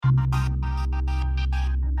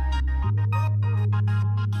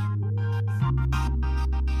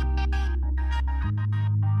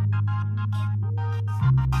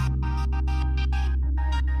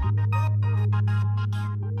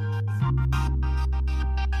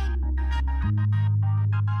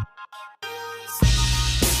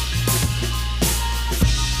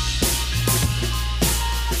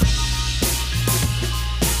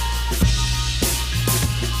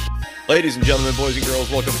Ladies and gentlemen, boys and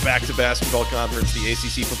girls, welcome back to Basketball Conference, the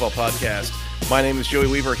ACC Football Podcast. My name is Joey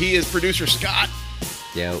Weaver. He is producer Scott.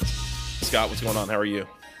 Yo. Scott, what's going on? How are you?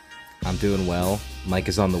 I'm doing well. Mike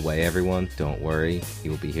is on the way, everyone. Don't worry. He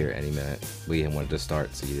will be here any minute. We wanted to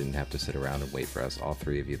start so you didn't have to sit around and wait for us, all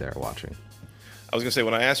three of you that are watching. I was going to say,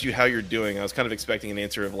 when I asked you how you're doing, I was kind of expecting an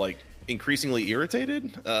answer of, like, increasingly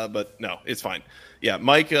irritated, but no, it's fine. Yeah,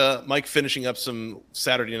 Mike finishing up some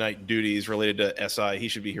Saturday night duties related to SI. He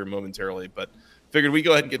should be here momentarily, but figured we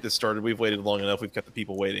go ahead and get this started. We've waited long enough. We've got the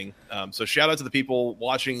people waiting. So shout out to the people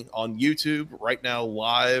watching on YouTube right now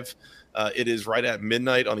live. It is right at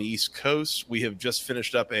midnight on the East Coast. We have just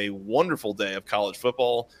finished up a wonderful day of college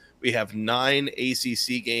football. We have 9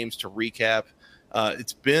 ACC games to recap.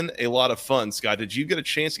 It's been a lot of fun. Scott, did you get a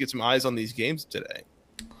chance to get some eyes on these games today?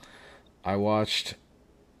 I watched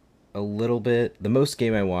a little bit. The most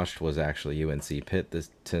game I watched was actually UNC Pitt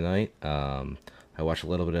tonight. I watched a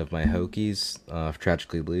little bit of my Hokies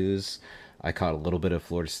tragically lose. I caught a little bit of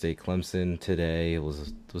Florida State Clemson today.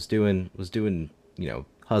 Was doing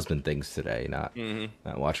husband things today, not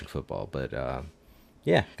watching football. But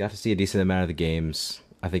yeah, got to see a decent amount of the games.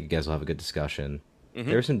 I think you guys will have a good discussion.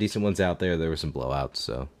 There were some decent ones out there. There were some blowouts.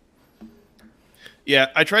 So yeah,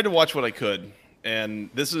 I tried to watch what I could. And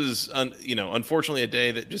this is, unfortunately a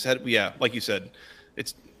day that just had, like you said,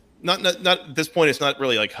 it's not at this point, it's not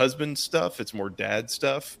really like husband stuff. It's more dad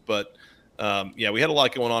stuff. But we had a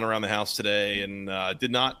lot going on around the house today, and did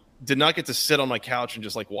not get to sit on my couch and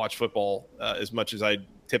just like watch football as much as I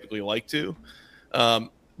typically like to.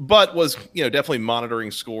 But was, definitely monitoring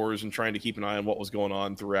scores and trying to keep an eye on what was going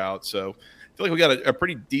on throughout. So I feel like we got a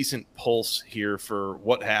pretty decent pulse here for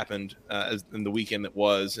what happened in the weekend that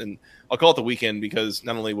was. And I'll call it the weekend because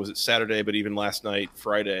not only was it Saturday, but even last night,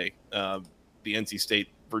 Friday, the NC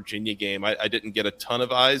State-Virginia game, I didn't get a ton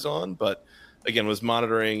of eyes on, but again, was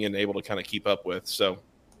monitoring and able to kind of keep up with. So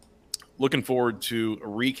looking forward to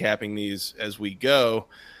recapping these as we go.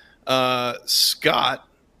 Scott,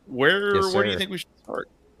 where do you think we should start?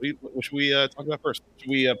 What should we talk about first? Should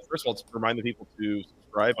we, first of all, just remind the people to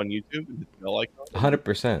subscribe on YouTube and hit the bell icon?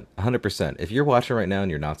 100%. If you're watching right now and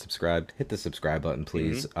you're not subscribed, hit the subscribe button,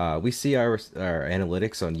 please. We see our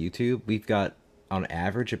analytics on YouTube. We've got, on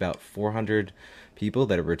average, about 400 people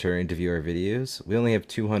that are returning to view our videos. We only have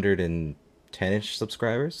 210-ish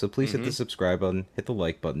subscribers, so please hit the subscribe button, hit the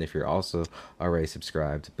like button if you're also already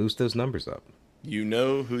subscribed. Boost those numbers up. You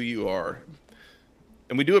know who you are.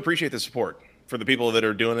 And we do appreciate the support. For the people that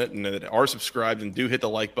are doing it and that are subscribed and do hit the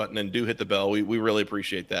like button and do hit the bell, we really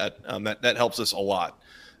appreciate that. That helps us a lot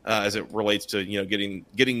as it relates to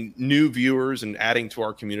getting new viewers and adding to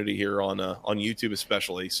our community here on YouTube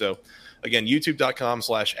especially. So again,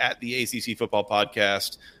 youtube.com/@the ACC Football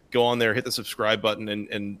Podcast. Go on there, hit the subscribe button,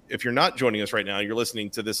 and if you're not joining us right now, you're listening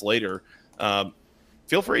to this later.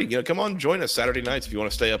 Feel free, come on, join us Saturday nights if you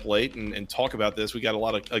want to stay up late and talk about this. We got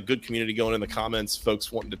a good community going in the comments,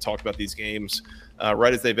 folks wanting to talk about these games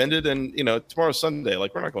right as they've ended. And, tomorrow's Sunday.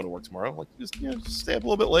 Like, we're not going to work tomorrow. Like, just stay up a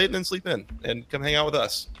little bit late and then sleep in and come hang out with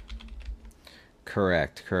us.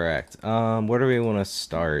 Correct. Where do we want to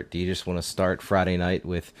start? Do you just want to start Friday night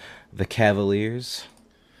with the Cavaliers?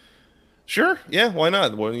 Sure. Yeah, why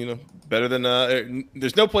not? Well, better than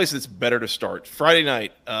there's no place that's better to start. Friday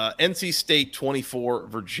night, NC State 24,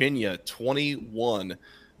 Virginia 21.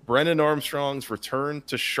 Brennan Armstrong's return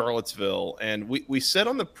to Charlottesville. And we said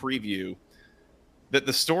on the preview that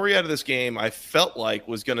the story out of this game I felt like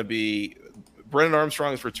was going to be Brennan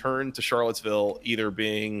Armstrong's return to Charlottesville either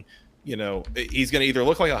being, he's going to either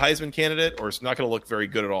look like a Heisman candidate or it's not going to look very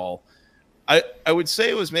good at all. I would say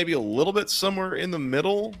it was maybe a little bit somewhere in the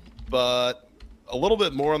middle, but a little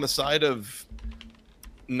bit more on the side of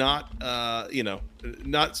not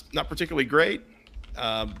particularly great.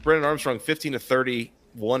 Brennan Armstrong, 15 to 30,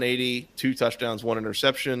 180, 2 touchdowns, 1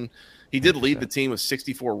 interception. He did lead the team with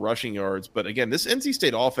 64 rushing yards. But again, this NC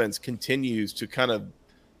State offense continues to kind of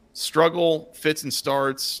struggle, fits and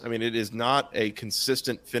starts. I mean, it is not a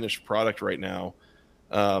consistent finished product right now.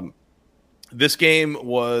 This game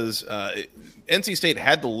was NC State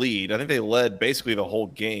had the lead. I think they led basically the whole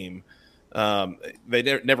game.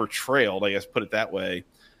 They never trailed, I guess, put it that way.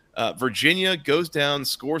 Virginia goes down,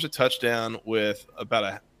 scores a touchdown with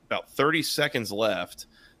about 30 seconds left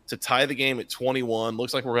to tie the game at 21.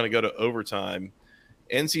 Looks like we're going to go to overtime.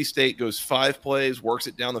 NC State goes 5 plays, works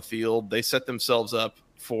it down the field. They set themselves up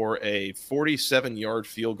for a 47-yard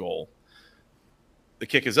field goal. The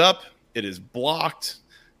kick is up. It is blocked.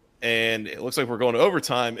 And it looks like we're going to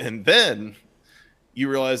overtime. And then you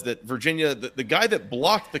realize that Virginia, the guy that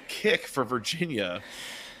blocked the kick for Virginia,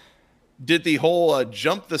 did the whole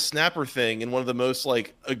jump the snapper thing in one of the most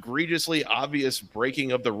like egregiously obvious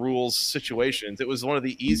breaking of the rules situations. It was one of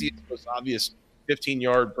the easiest, most obvious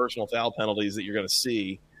 15-yard personal foul penalties that you're going to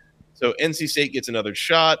see. So NC State gets another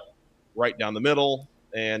shot right down the middle,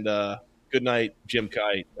 and good night, Jim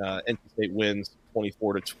Kite. NC State wins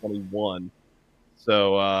 24-21.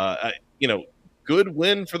 So good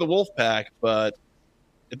win for the Wolfpack, but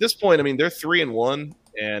at this point, I mean, they're 3-1,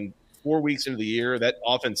 and 4 weeks into the year, that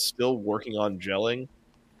offense still working on gelling.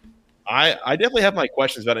 I definitely have my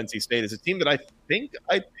questions about NC State. It's a team that I think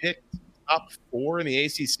I picked top 4 in the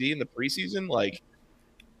ACC in the preseason. Like,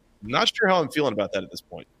 I'm not sure how I'm feeling about that at this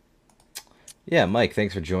point. Yeah, Mike,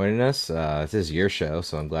 thanks for joining us. This is your show,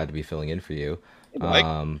 so I'm glad to be filling in for you.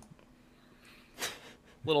 Hey,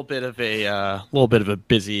 little bit of a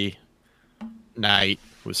busy night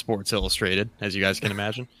with Sports Illustrated, as you guys can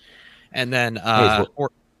imagine. And then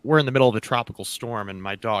we're in the middle of a tropical storm, and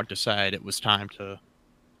my dog decided it was time to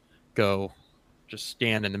go just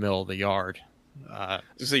stand in the middle of the yard.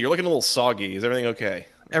 So you're looking a little soggy. Is everything okay?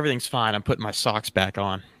 Everything's fine. I'm putting my socks back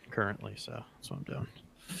on currently, so that's what I'm doing.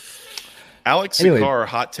 Alex Sikar,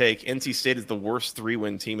 hot take. NC State is the worst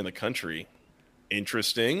 3-win team in the country.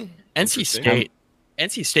 Interesting. NC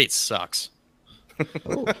State sucks.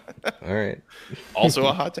 Oh, all right. Also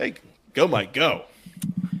a hot take. Go, Mike, go.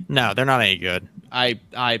 No, they're not any good.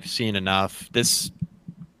 I've seen enough.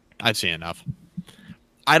 I've seen enough.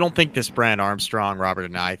 I don't think this Brand Armstrong, Robert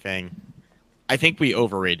and I thing. I think we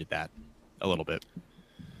overrated that a little bit.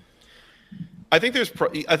 I'm kind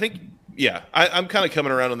of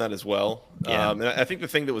coming around on that as well. Yeah. And I think the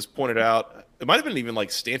thing that was pointed out, it might have been even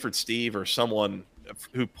like Stanford Steve or someone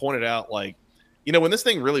who pointed out, like, when this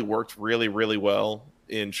thing really worked really, really well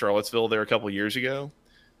in Charlottesville there a couple of years ago,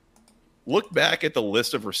 look back at the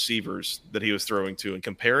list of receivers that he was throwing to and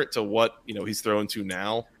compare it to what he's throwing to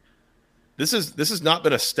now. This has not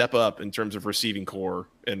been a step up in terms of receiving core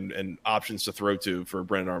and options to throw to for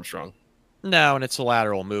Brandon Armstrong. No, and it's a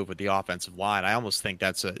lateral move with the offensive line. I almost think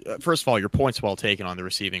that's first of all, your point's well taken on the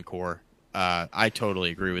receiving core. I totally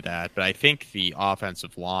agree with that, but I think the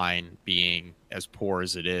offensive line being as poor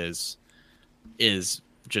as it is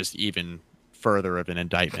just even further of an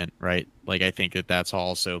indictment, right? Like, I think that's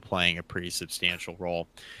also playing a pretty substantial role.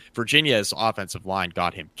 Virginia's offensive line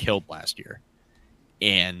got him killed last year,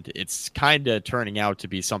 and it's kind of turning out to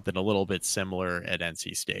be something a little bit similar at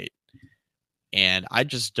NC State. And I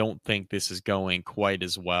just don't think this is going quite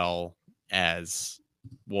as well as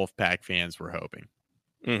Wolfpack fans were hoping.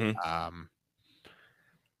 Mm-hmm.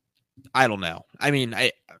 I don't know. I mean,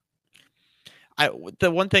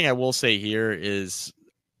 the one thing I will say here is,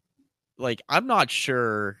 like, I'm not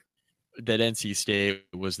sure that NC State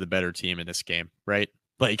was the better team in this game, right?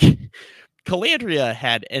 Like, Calandria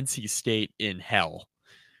had NC State in hell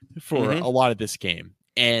for a lot of this game.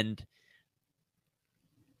 And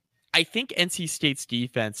I think NC State's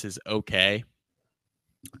defense is okay,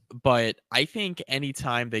 but I think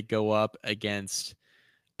anytime they go up against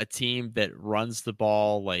a team that runs the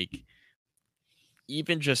ball, like,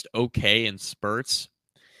 even just okay in spurts,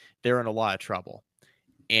 they're in a lot of trouble.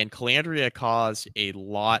 And Calandria caused a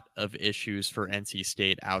lot of issues for NC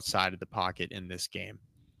State outside of the pocket in this game.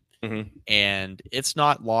 Mm-hmm. And it's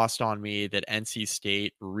not lost on me that NC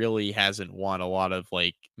State really hasn't won a lot of,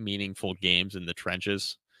 like, meaningful games in the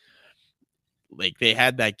trenches. Like, they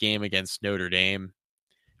had that game against Notre Dame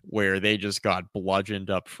where they just got bludgeoned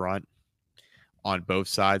up front on both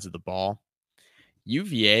sides of the ball.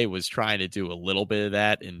 UVA was trying to do a little bit of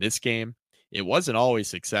that in this game. It wasn't always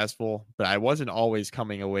successful, but I wasn't always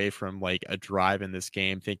coming away from, like, a drive in this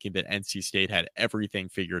game thinking that NC State had everything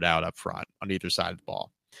figured out up front on either side of the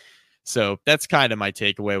ball. So that's kind of my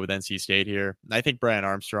takeaway with NC State here. I think Brandon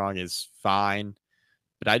Armstrong is fine,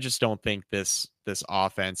 but I just don't think this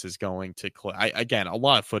offense is going to again, a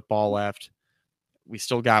lot of football left. We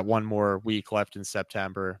still got one more week left in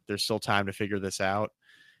September. There's still time to figure this out.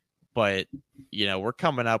 But, we're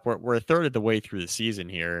coming up. We're a third of the way through the season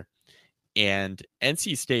here. And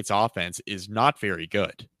NC State's offense is not very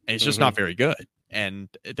good. And it's just not very good. And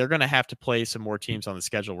they're going to have to play some more teams on the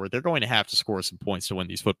schedule where they're going to have to score some points to win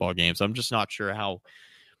these football games. I'm just not sure how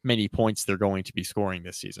many points they're going to be scoring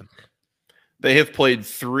this season. They have played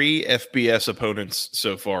 3 FBS opponents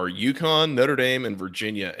so far: UConn, Notre Dame, and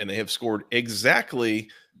Virginia, and they have scored exactly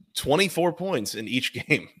 24 points in each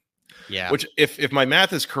game. Yeah. Which, if my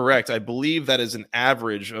math is correct, I believe that is an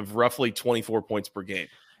average of roughly 24 points per game.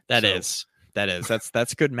 That is.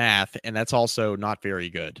 That's good math, and that's also not very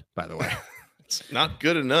good, by the way. It's not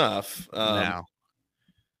good enough. No.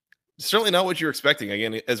 Certainly not what you're expecting.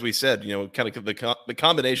 Again, as we said, kind of the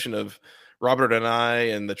combination of Robert and I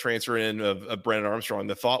and the transfer in of Brandon Armstrong,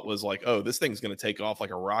 the thought was like, oh, this thing's going to take off like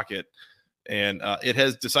a rocket. And it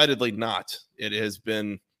has decidedly not. It has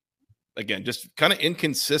been, again, just kind of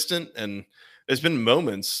inconsistent. And there's been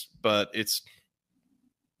moments, but it's,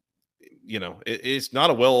 it's not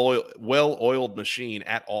a well-oiled machine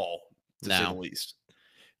at all, to say the least.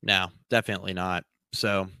 No, definitely not.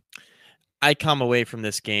 So I come away from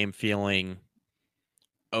this game feeling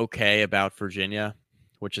okay about Virginia,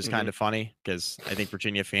 which is kind of funny because I think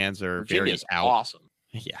Virginia fans are Virginia's very out. Awesome.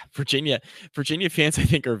 Yeah, Virginia fans I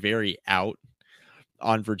think are very out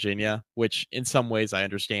on Virginia, which in some ways I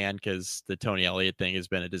understand because the Tony Elliott thing has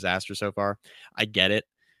been a disaster so far. I get it,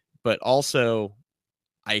 but also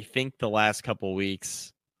I think the last couple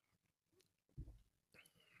weeks,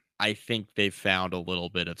 I think they've found a little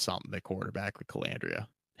bit of something at quarterback with Calandria.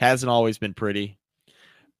 Hasn't always been pretty,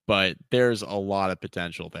 but there's a lot of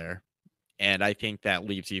potential there. And I think that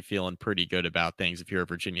leaves you feeling pretty good about things if you're a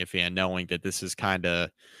Virginia fan, knowing that this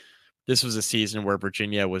was a season where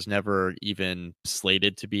Virginia was never even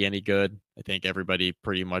slated to be any good. I think everybody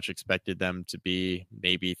pretty much expected them to be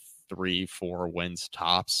maybe 3-4 wins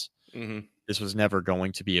tops. This was never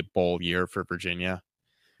going to be a bowl year for Virginia.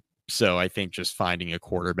 So I think just finding a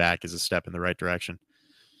quarterback is a step in the right direction.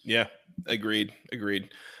 Yeah, agreed. I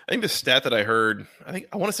think the stat that I heard, I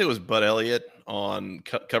want to say it was Bud Elliott on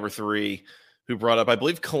Cover 3 who brought up, I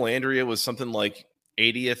believe Calandria was something like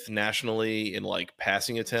 80th nationally in like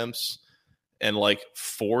passing attempts and like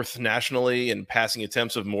 4th nationally in passing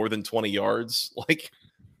attempts of more than 20 yards. Like,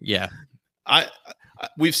 yeah,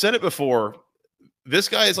 we've said it before. This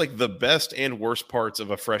guy is like the best and worst parts of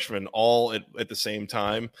a freshman all at the same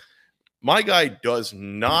time. My guy does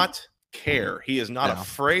not care. He is not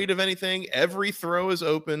afraid of anything. Every throw is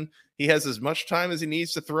open. He has as much time as he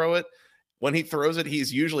needs to throw it. When he throws it,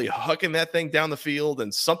 he's usually hucking that thing down the field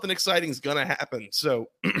and something exciting is going to happen. So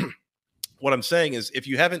what I'm saying is if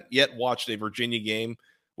you haven't yet watched a Virginia game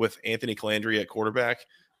with Anthony Calandria at quarterback,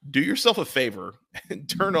 do yourself a favor and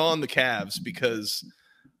turn on the Cavs because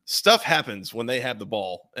stuff happens when they have the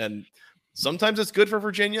ball. And sometimes it's good for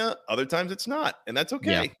Virginia. Other times it's not. And that's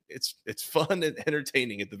okay. Yeah. It's fun and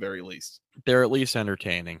entertaining at the very least. They're at least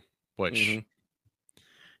entertaining, which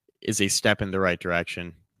is a step in the right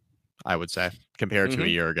direction, I would say, compared to a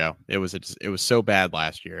year ago. It was so bad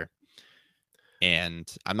last year.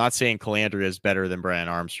 And I'm not saying Calandria is better than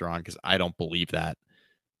Brandon Armstrong because I don't believe that.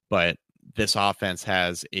 But this offense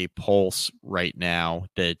has a pulse right now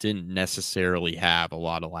that it didn't necessarily have a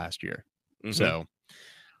lot of last year. So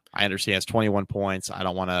I understand it's 21 points. I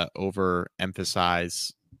don't want to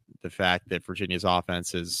overemphasize the fact that Virginia's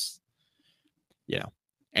offense is,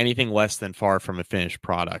 anything less than far from a finished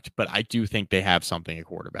product. But I do think they have something at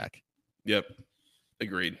quarterback. Yep.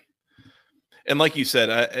 Agreed. And like you said,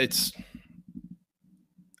 it's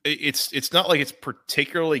not like it's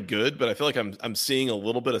particularly good, but I feel like I'm seeing a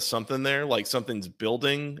little bit of something there, like something's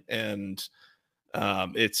building, and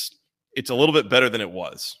it's a little bit better than it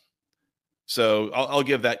was. So I'll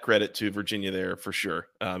give that credit to Virginia there for sure.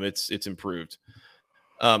 It's improved.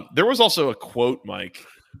 There was also a quote, Mike,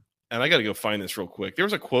 and I got to go find this real quick. There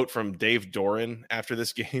was a quote from Dave Doran after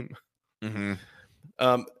this game.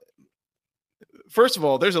 First of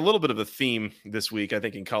all, there's a little bit of a theme this week, I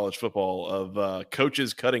think, in college football of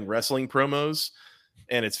coaches cutting wrestling promos,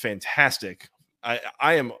 and it's fantastic.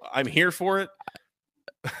 I'm here for it.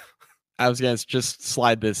 I was going to just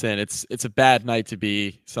slide this in. It's a bad night to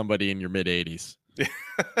be somebody in your mid 80s.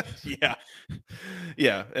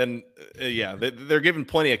 Yeah, and they're giving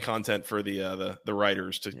plenty of content for the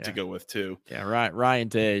writers to go with too. Yeah, Ryan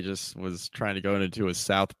Day just was trying to go into a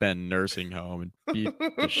South Bend nursing home and beat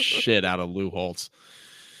the shit out of Lou Holtz.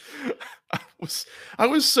 I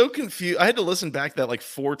was so confused. I had to listen back to that like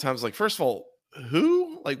 4 times. Like, first of all,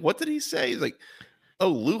 who? Like, what did he say? He's like, oh,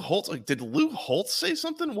 Lou Holtz. Like, did Lou Holtz say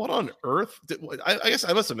something? What on earth? I guess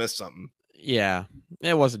I must have missed something. Yeah,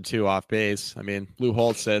 it wasn't too off base. I mean, Lou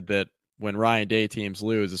Holtz said that when Ryan Day teams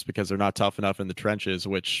lose, it's because they're not tough enough in the trenches,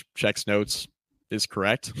 which checks notes is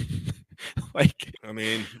correct. Like, I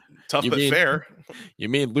mean, tough but fair. You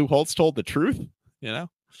mean Lou Holtz told the truth? Yeah.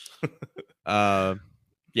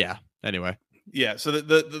 Anyway. Yeah. So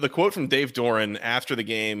the quote from Dave Doran after the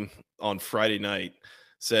game on Friday night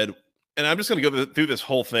said, and I'm just going to go through this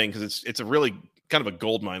whole thing because it's a really kind of a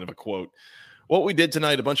goldmine of a quote. What we did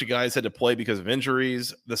tonight, a bunch of guys had to play because of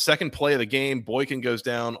injuries. The second play of the game, Boykin goes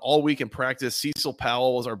down. All week in practice, Cecil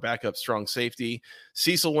Powell was our backup strong safety.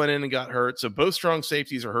 Cecil went in and got hurt, so both strong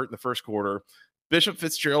safeties are hurt in the first quarter. Bishop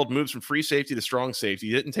Fitzgerald moves from free safety to strong safety.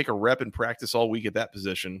 He didn't take a rep in practice all week at that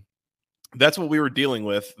position. That's what we were dealing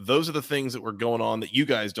with. Those are the things that were going on that you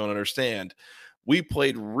guys don't understand. We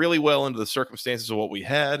played really well into the circumstances of what we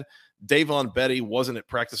had. Davon Betty wasn't at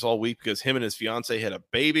practice all week because him and his fiance had a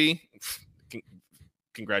baby.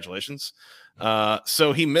 Congratulations.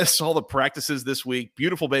 So he missed all the practices this week.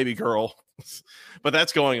 Beautiful baby girl. But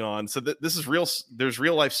that's going on. So this is real. There's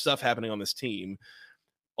real life stuff happening on this team.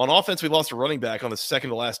 On offense, we lost a running back on the second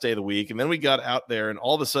to last day of the week. And then we got out there and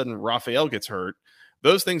all of a sudden Raphael gets hurt.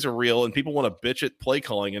 Those things are real. And people want to bitch at play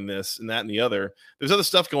calling in this and that and the other. There's other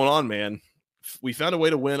stuff going on, man. We found a way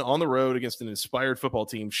to win on the road against an inspired football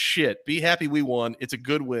team. Shit. Be happy we won. It's a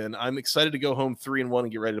good win. I'm excited to go home 3-1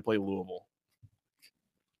 and get ready to play Louisville.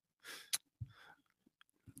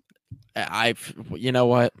 You know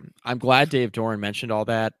what? I'm glad Dave Doran mentioned all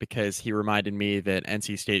that because he reminded me that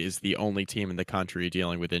NC State is the only team in the country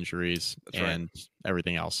dealing with injuries and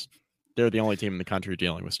everything else. They're the only team in the country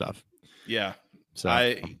dealing with stuff. Yeah. So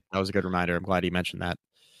that was a good reminder. I'm glad he mentioned that.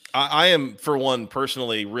 I am, for one,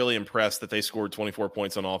 personally really impressed that they scored 24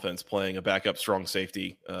 points on offense, playing a backup strong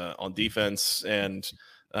safety on defense and,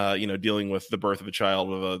 dealing with the birth of a child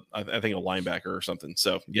with I think a linebacker or something.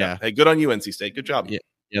 So, yeah. Hey, good on you, NC State. Good job.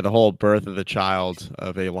 Yeah, the whole birth of the child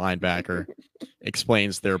of a linebacker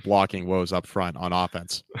explains their blocking woes up front on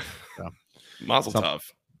offense. So, Mazel tov.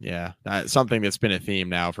 Yeah, something that's been a theme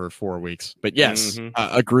now for 4 weeks. But yes,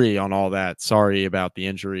 agree on all that. Sorry about the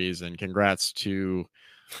injuries and congrats to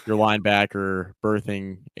your linebacker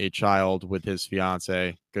birthing a child with his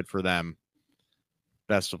fiance. Good for them.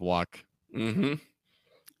 Best of luck. Mm-hmm.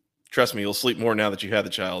 Trust me, you'll sleep more now that you had the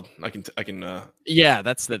child. I can. Yeah,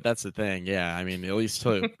 that's the thing. Yeah, I mean, at least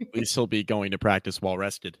he'll be going to practice well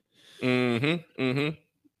rested. Mm-hmm. Mm-hmm.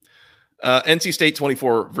 NC State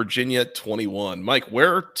 24, Virginia 21. Mike,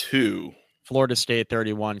 where to? Florida State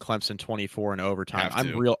 31, Clemson 24 in overtime.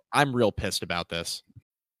 I'm real pissed about this.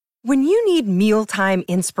 When you need mealtime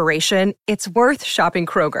inspiration, it's worth shopping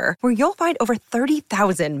Kroger, where you'll find over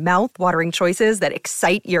 30,000 mouth-watering choices that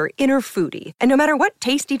excite your inner foodie. And no matter what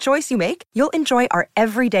tasty choice you make, you'll enjoy our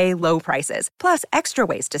everyday low prices, plus extra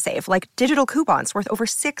ways to save, like digital coupons worth over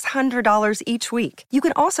 $600 each week. You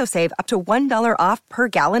can also save up to $1 off per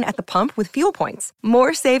gallon at the pump with fuel points.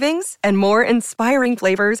 More savings and more inspiring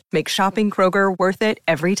flavors make shopping Kroger worth it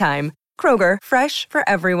every time. Kroger, fresh for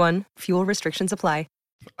everyone. Fuel restrictions apply.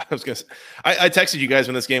 I was gonna say, I texted you guys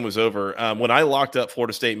when this game was over. When I locked up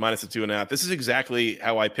Florida State minus the 2.5, this is exactly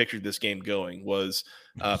how I pictured this game going. Was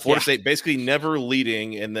Florida State basically never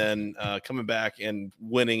leading and then coming back and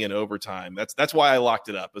winning in overtime. That's why I locked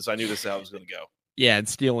it up, as I knew this is how it was going to go. Yeah, and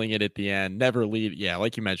stealing it at the end. Never lead. Yeah,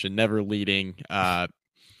 like you mentioned, never leading.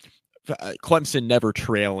 Clemson never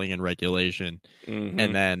trailing in regulation,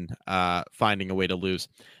 and then finding a way to lose.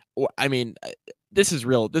 I mean. This is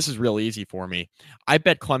real easy for me. I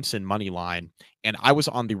bet Clemson money line, and I was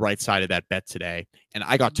on the right side of that bet today, and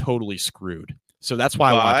I got totally screwed. So that's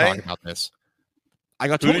why I want to talk about this.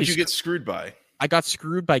 Who did you get screwed by? I got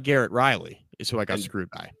screwed by Garrett Riley. Is who I got screwed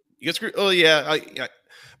by. You got screwed? Oh yeah.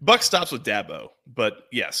 Buck stops with Dabo, but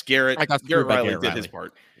yes, Garrett Riley did his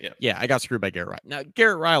part. Yeah, I got screwed by Garrett Riley. Now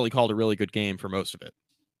Garrett Riley called a really good game for most of it.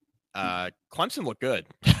 Clemson looked good.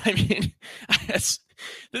 I mean, this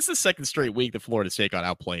is the second straight week that Florida State got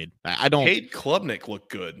outplayed. Cade Klubnik looked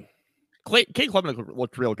good. Cade Klubnik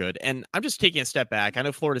looked real good. And I'm just taking a step back. I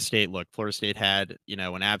know Florida State had,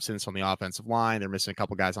 an absence on the offensive line. They're missing a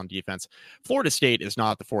couple guys on defense. Florida State is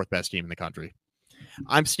not the fourth best team in the country.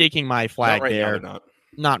 I'm staking my flag there.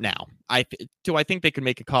 Not now. Do I think they could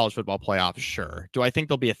make a college football playoff? Sure. Do I think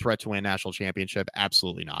they'll be a threat to win a national championship?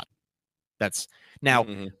 Absolutely not. That's now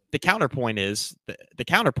the counterpoint is the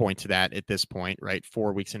counterpoint to that at this point, right?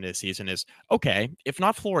 4 weeks into the season is okay. If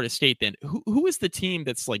not Florida State, then who is the team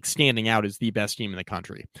that's like standing out as the best team in the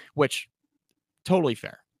country? Which totally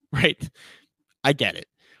fair, right? I get it.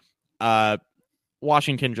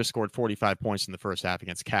 Washington just scored 45 points in the first half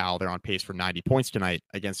against Cal. They're on pace for 90 points tonight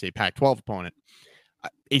against a Pac-12 opponent,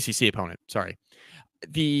 ACC opponent. Sorry.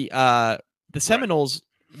 The Seminoles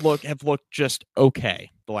have looked just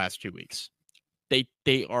okay the last 2 weeks.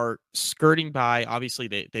 They are skirting by. Obviously,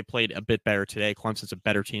 they played a bit better today. Clemson's a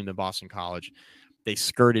better team than Boston College. They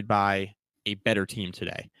skirted by a better team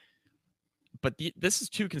today. But this is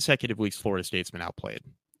 2 consecutive weeks Florida State's been outplayed.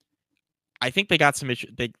 I think they got some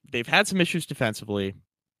issues. They've had some issues defensively.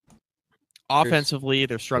 Offensively,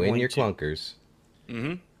 they're struggling. Win your clunkers.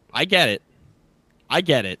 Mm-hmm. I get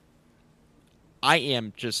it. I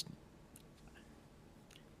am just.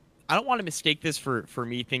 I don't want to mistake this for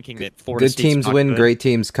me thinking that Florida State's teams win, good. Great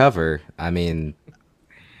teams cover. I mean,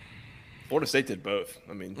 Florida State did both.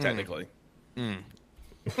 I mean, technically.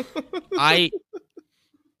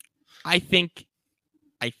 I think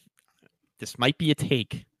this might be a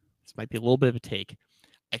take. This might be a little bit of a take.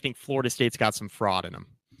 I think Florida State's got some fraud in them.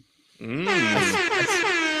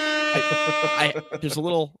 There's a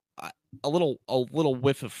little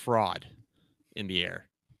whiff of fraud in the air.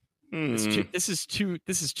 This is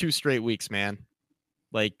two straight weeks, man.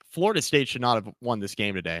 Like, Florida State should not have won this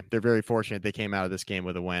game today. They're very fortunate they came out of this game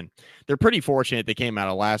with a win. They're pretty fortunate they came out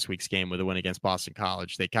of last week's game with a win against Boston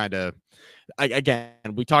College. They kind of, again,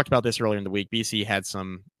 we talked about this earlier in the week. BC had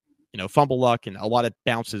some, fumble luck and a lot of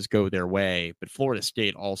bounces go their way, but Florida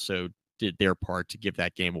State also did their part to give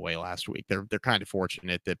that game away last week. They're kind of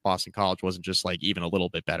fortunate that Boston College wasn't just like even a little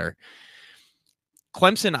bit better.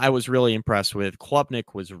 Clemson, I was really impressed with.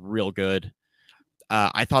 Klubnik was real good.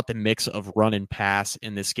 I thought the mix of run and pass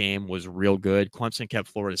in this game was real good. Clemson kept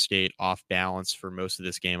Florida State off balance for most of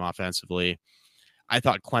this game offensively. I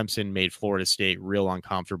thought Clemson made Florida State real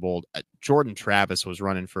uncomfortable. Jordan Travis was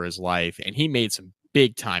running for his life, and he made some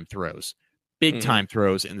big-time throws. Big-time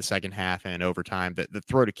throws in the second half and in overtime. The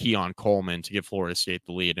throw to Keon Coleman to give Florida State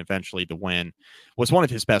the lead and eventually to win was one of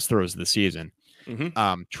his best throws of the season.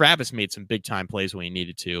 Travis made some big-time plays when he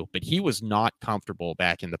needed to, but he was not comfortable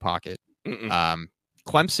back in the pocket.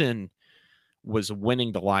 Clemson was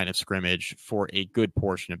winning the line of scrimmage for a good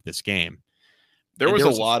portion of this game. There was a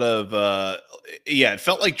lot of, it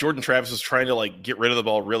felt like Jordan Travis was trying to like get rid of the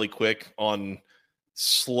ball really quick on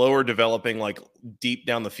slower developing, like deep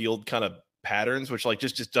down the field kind of patterns, which like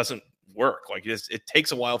just doesn't work. Like it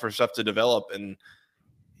takes a while for stuff to develop, and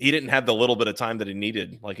he didn't have the little bit of time that he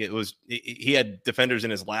needed. Like he had defenders in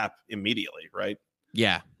his lap immediately, right?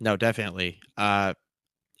 Yeah, no, definitely.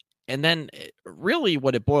 And then really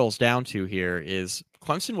what it boils down to here is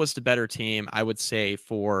Clemson was the better team, I would say,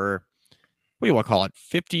 for, what do you want to call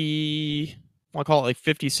it?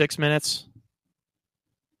 56 minutes?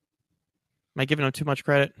 Am I giving them too much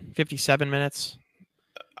credit? 57 minutes?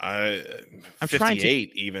 I'm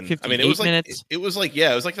 58 even. 58 I mean, it was like minutes. It was like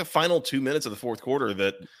the final 2 minutes of the fourth quarter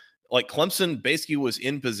that like Clemson basically was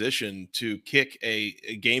in position to kick a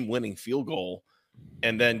game-winning field goal,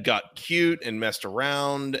 and then got cute and messed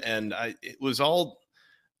around. And it was all,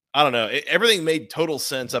 I don't know. Everything made total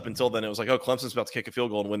sense up until then. It was like, oh, Clemson's about to kick a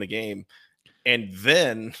field goal and win the game. And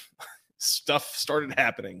then stuff started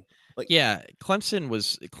happening. Like, yeah, Clemson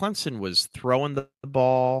was throwing the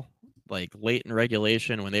ball like late in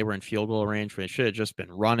regulation when they were in field goal range, when they should have just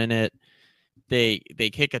been running it. They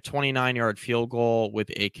kick a 29-yard field goal with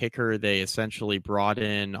a kicker they essentially brought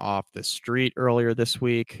in off the street earlier this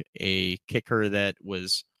week, a kicker that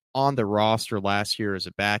was on the roster last year as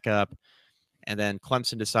a backup. And then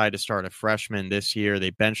Clemson decided to start a freshman this year.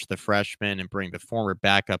 They benched the freshman and bring the former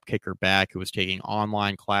backup kicker back, who was taking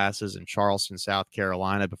online classes in Charleston, South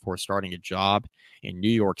Carolina, before starting a job in New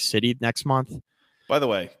York City next month. By the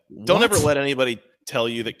way, don't ever let anybody tell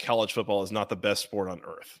you that college football is not the best sport on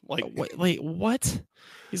earth. Like, wait, what?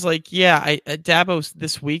 He's like, yeah, Dabo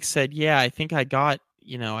this week said, yeah, I think I got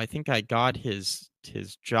his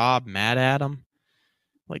job mad at him.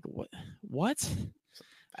 Like, what?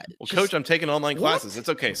 Well, Coach, I'm taking online classes. It's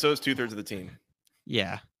okay. So is 2/3 of the team.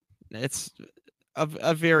 Yeah, it's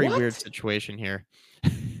a very weird situation here.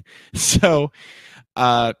 So,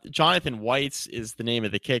 Jonathan Whites is the name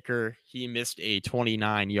of the kicker. He missed a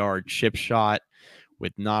 29-yard chip shot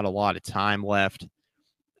with not a lot of time left.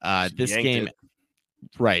 This game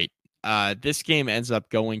ends up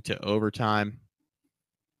going to overtime.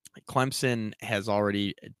 Clemson has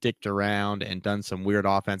already dicked around and done some weird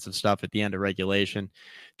offensive stuff at the end of regulation.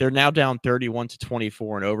 They're now down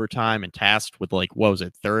 31-24 in overtime and tasked with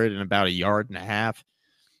third and about a yard and a half.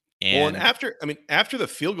 And after the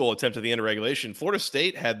field goal attempt at the end of regulation, Florida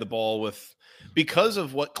State had the ball because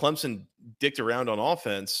of what Clemson dicked around on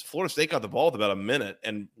offense. Florida State got the ball with about a minute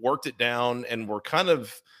and worked it down, and were kind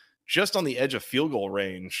of just on the edge of field goal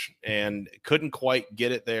range and couldn't quite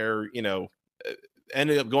get it there.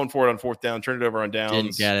 Ended up going for it on fourth down, turned it over on downs.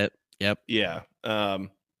 Didn't get it. Yep. Yeah.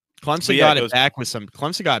 Clemson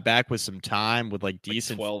got back with some time, with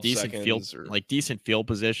decent field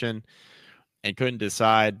position, and couldn't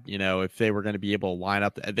decide, if they were going to be able to line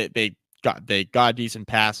up. They got a decent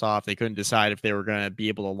pass off. They couldn't decide if they were going to be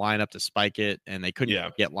able to line up to spike it, and they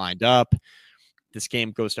couldn't get lined up. This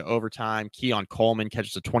game goes to overtime. Keon Coleman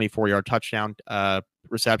catches a 24-yard touchdown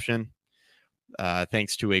reception,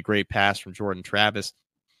 thanks to a great pass from Jordan Travis.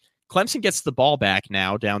 Clemson gets the ball back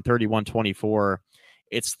now, down 31-24.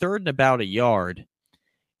 It's third and about a yard,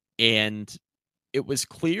 and it was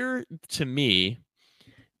clear to me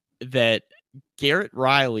that Garrett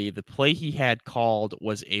Riley, the play he had called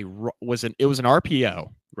was an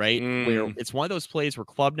RPO, right? Where it's one of those plays where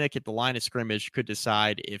Klubnik at the line of scrimmage could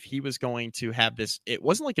decide if he was going to have this. It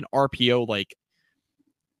wasn't like an RPO, like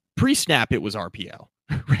pre-snap, it was RPO,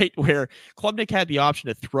 right? Where Klubnik had the option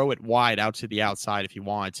to throw it wide out to the outside if he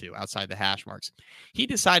wanted to, outside the hash marks. He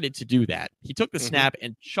decided to do that. He took the snap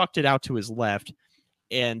and chucked it out to his left,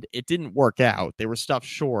 and it didn't work out. They were stuffed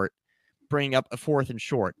short, bringing up a 4th and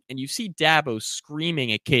short. And you see Dabo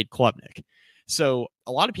screaming at Cade Klubnik. So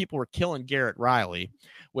a lot of people were killing Garrett Riley,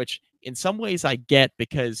 which in some ways I get,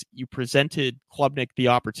 because you presented Klubnik the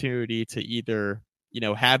opportunity to either,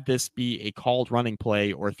 have this be a called running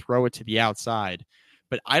play or throw it to the outside.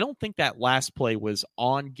 But I don't think that last play was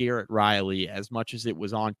on Garrett Riley as much as it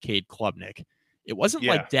was on Cade Klubnik. It wasn't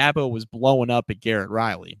like Dabo was blowing up at Garrett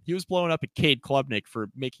Riley. He was blowing up at Cade Klubnik for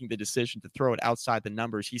making the decision to throw it outside the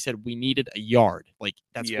numbers. He said we needed a yard. Like,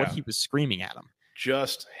 that's what he was screaming at him.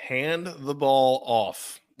 Just hand the ball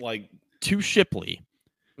off. Like, to Shipley.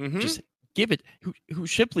 Just give it. Who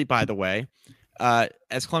Shipley, by the way, as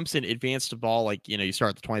Clemson advanced the ball, like, you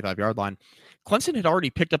start at the 25-yard line, Clemson had already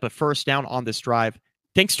picked up a first down on this drive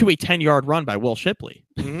thanks to a 10-yard run by Will Shipley.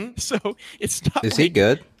 So it's not. Is he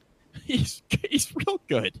good? He's real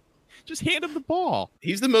good. Just hand him the ball.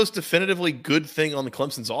 He's the most definitively good thing on the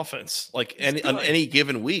Clemson's offense. Like, on any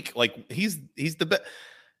given week, like he's the best.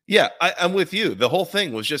 Yeah, I'm with you. The whole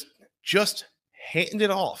thing was just hand it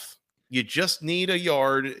off. You just need a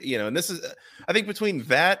yard, and this is, I think, between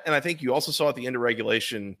that and I think you also saw at the end of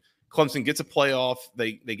regulation, Clemson gets a playoff.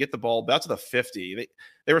 They get the ball about to the 50.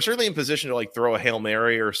 They were certainly in position to like throw a Hail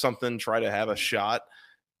Mary or something, try to have a shot.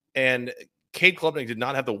 And Cade Klubnik did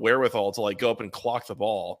not have the wherewithal to like go up and clock the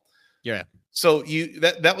ball. Yeah. So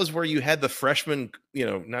that was where you had the freshman,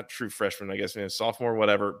 not true freshman, I guess, sophomore,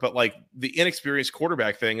 whatever, but like the inexperienced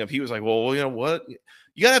quarterback thing of he was like, well, you know what?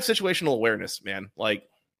 You got to have situational awareness, man. Like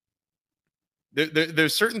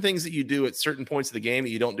there's certain things that you do at certain points of the game that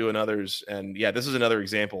you don't do in others. And yeah, this is another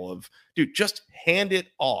example of, dude, just hand it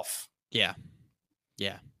off. Yeah.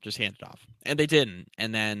 Yeah. Just hand it off. And they didn't.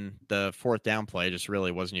 And then the 4th down play just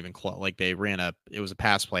really wasn't even close. Like they it was a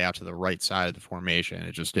pass play out to the right side of the formation.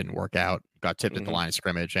 It just didn't work out. Got tipped at the line of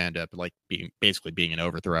scrimmage, ended up like being an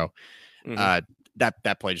overthrow.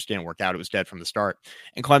 That play just didn't work out. It was dead from the start.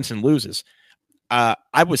 And Clemson loses. I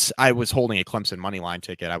was holding a Clemson money line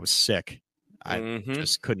ticket. I was sick. I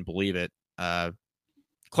just couldn't believe it.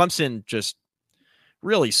 Clemson just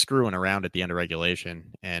really screwing around at the end of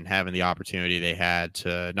regulation and having the opportunity they had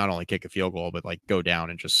to not only kick a field goal, but like go down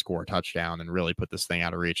and just score a touchdown and really put this thing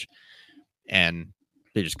out of reach. And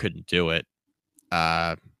they just couldn't do it.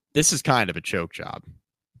 This is kind of a choke job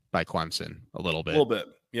by Clemson a little bit.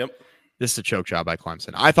 Yep. This is a choke job by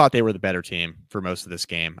Clemson. I thought they were the better team for most of this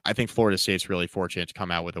game. I think Florida State's really fortunate to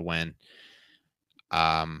come out with a win.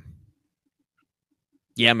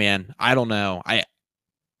 Yeah, man, I don't know.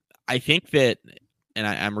 I think that, and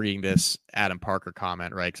I'm reading this Adam Parker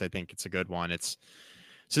comment, right? Because I think it's a good one. So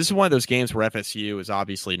this is one of those games where FSU is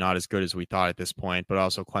obviously not as good as we thought at this point, but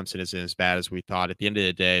also Clemson isn't as bad as we thought. At the end of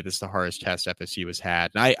the day, this is the hardest test FSU has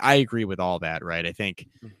had. And I agree with all that, right? I think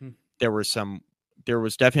there was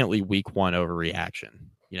definitely week one overreaction.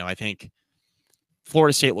 I think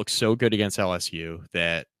Florida State looked so good against LSU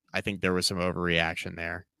that I think there was some overreaction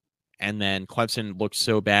there. And then Clemson looked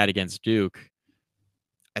so bad against Duke.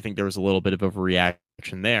 I think there was a little bit of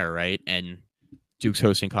overreaction there, right? And Duke's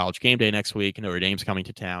hosting College Game Day next week. Notre Dame's coming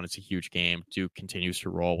to town. It's a huge game. Duke continues to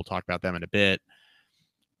roll. We'll talk about them in a bit.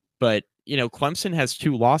 But, Clemson has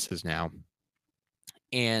 2 losses now.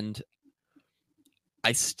 And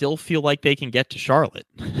I still feel like they can get to Charlotte.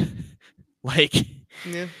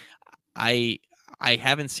 I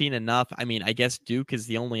haven't seen enough. I mean, I guess Duke is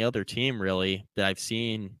the only other team really that I've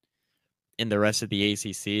seen in the rest of the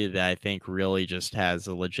ACC that I think really just has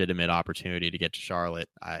a legitimate opportunity to get to Charlotte.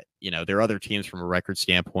 There are other teams from a record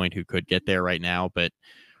standpoint who could get there right now, but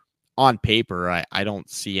on paper, I don't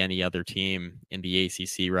see any other team in the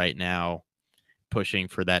ACC right now pushing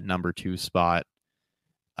for that number 2 spot.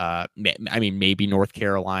 I mean, maybe North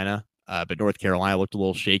Carolina, but North Carolina looked a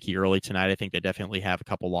little shaky early tonight. I think they definitely have a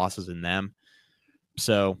couple losses in them.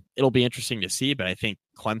 So it'll be interesting to see, but I think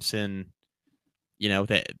Clemson,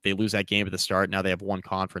 they lose that game at the start. Now they have 1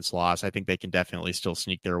 conference loss. I think they can definitely still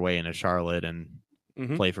sneak their way into Charlotte and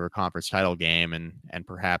play for a conference title game and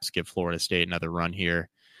perhaps give Florida State another run here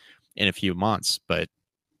in a few months. But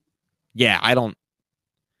yeah, I don't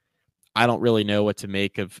really know what to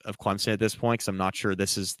make of Clemson at this point, because I'm not sure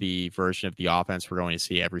this is the version of the offense we're going to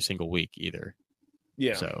see every single week either.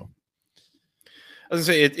 Yeah. So I was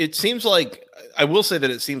gonna say it seems like I will say that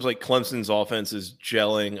it seems like Clemson's offense is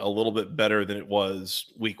gelling a little bit better than it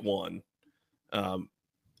was week one.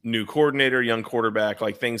 New coordinator, young quarterback,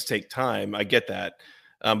 like things take time. I get that.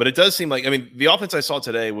 But it does seem like, I mean, the offense I saw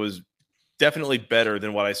today was definitely better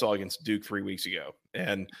than what I saw against Duke 3 weeks ago.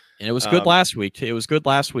 And it was good last week. It was good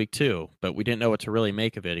last week too, but we didn't know what to really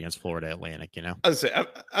make of it against Florida Atlantic, you know? I was say,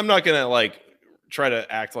 I'm not going to like try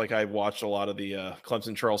to act like I watched a lot of the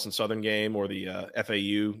Clemson Charleston Southern game or the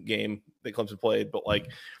FAU game that Clemson played, but like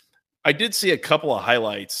I did see a couple of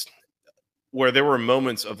highlights where there were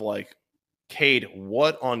moments of like, Cade,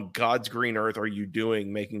 what on God's green earth are you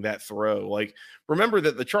doing making that throw? Like, remember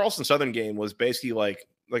that the Charleston Southern game was basically like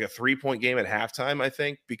a 3-point game at halftime, I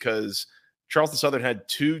think, because Charleston Southern had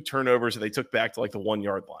 2 turnovers that they took back to like the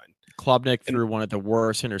 1-yard line. Klubnik threw one of the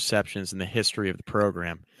worst interceptions in the history of the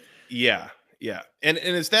program. Yeah. And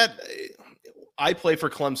is that I play for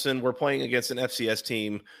Clemson. We're playing against an FCS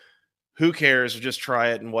team. Who cares? Just try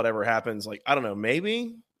it and whatever happens. Like, I don't know,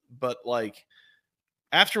 maybe, but like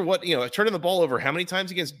after what, turning the ball over how many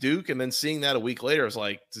times against Duke and then seeing that a week later, I was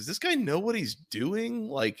like, does this guy know what he's doing?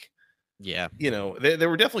 Like, yeah, there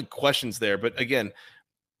were definitely questions there. But again,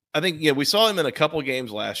 I think, we saw him in a couple of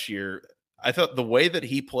games last year. I thought the way that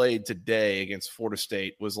he played today against Florida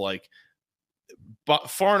State was like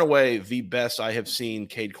far and away the best I have seen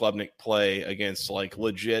Cade Klubnik play against like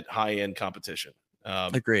legit high-end competition.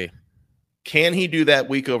 Agree. Can he do that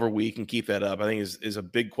week over week and keep that up? I think is a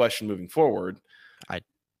big question moving forward.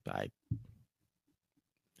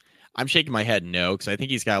 I'm shaking my head no, because I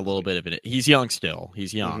think he's got a little bit of it. He's young still.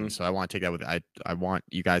 He's young, so I want to take that with. I want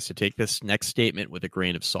you guys to take this next statement with a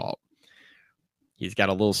grain of salt. He's got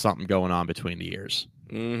a little something going on between the ears.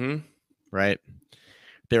 Right?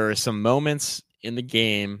 There are some moments in the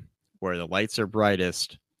game where the lights are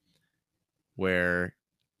brightest, where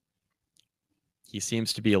he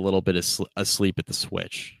seems to be a little bit asleep at the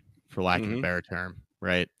switch, for lack of a better term.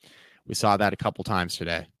 Right? We saw that a couple times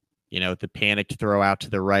today. The panicked throw out to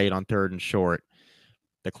the right on 3rd and short,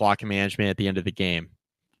 the clock management at the end of the game.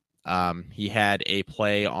 He had a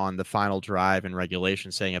play on the final drive in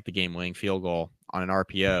regulation setting up the game-winning field goal on an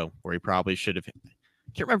RPO where he probably should have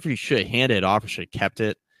 – can't remember if he should have handed it off or should have kept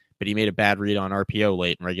it, but he made a bad read on RPO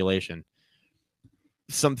late in regulation.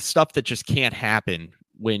 Some stuff that just can't happen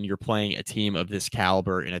when you're playing a team of this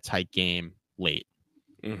caliber in a tight game late.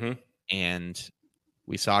 And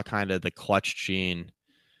we saw kind of the clutch gene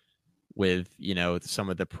with, some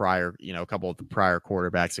of the prior, a couple of the prior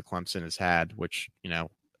quarterbacks that Clemson has had, which,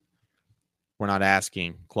 we're not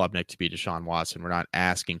asking Klubnik to be Deshaun Watson. We're not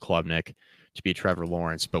asking Klubnik to be Trevor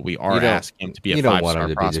Lawrence, but we are asking him to be a 5-star prospect. You don't want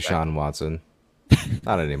him to be Deshaun Watson.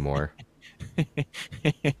 Not anymore.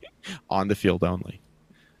 On the field only.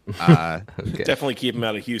 Okay. Definitely keep him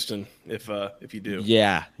out of Houston if you do.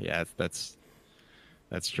 Yeah, that's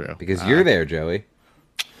true. Because you're there, Joey.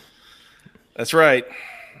 That's right.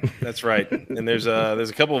 And there's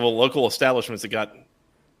a couple of local establishments that got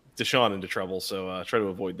Deshaun into trouble, so try to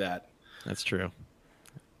avoid that. That's true.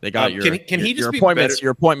 They got your appointments.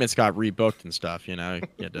 Your appointments got rebooked and stuff. You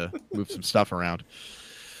had to move some stuff around.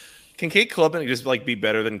 Can Cade Klubnik just be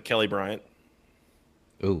better than Kelly Bryant?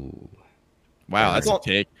 Ooh, wow, that's a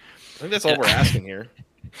take. I think that's all we're asking here.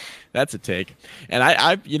 That's a take. And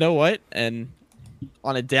I you know what? And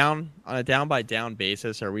on a down by down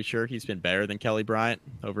basis, are we sure he's been better than Kelly Bryant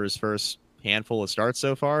over his first handful of starts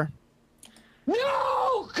so far?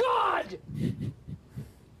 No, God!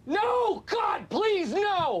 No, God, please,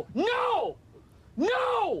 no! No!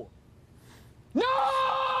 No!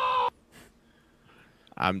 No!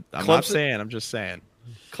 I'm not saying, I'm just saying.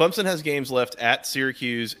 Clemson has games left at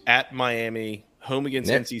Syracuse, at Miami, home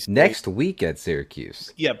against NC State. Next week at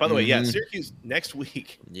Syracuse. Yeah, by the way, Syracuse next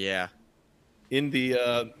week. Yeah. In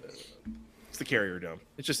the it's the Carrier Dome.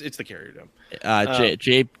 It's the Carrier Dome.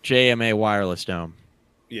 JMA Wireless Dome.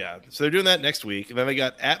 Yeah, so they're doing that next week. And then they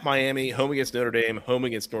got at Miami, home against Notre Dame, home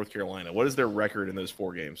against North Carolina. What is their record in those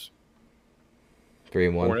 4 games?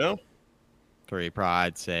 3-1. 4-0? 3,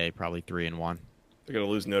 I'd say probably 3-1. They're going to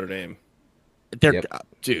lose Notre Dame.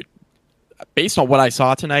 Dude, based on what I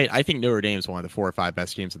saw tonight, I think Notre Dame is one of the 4 or 5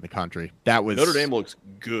 best teams in the country. Notre Dame looks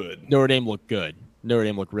good. Notre Dame looked good. Notre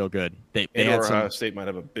Dame looked real good. They had Ohio State might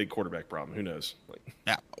have a big quarterback problem. Who knows?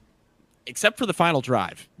 Yeah. Except for the final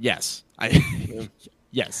drive. Yes.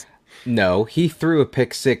 Yes. No, he threw a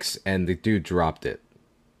pick 6 and the dude dropped it.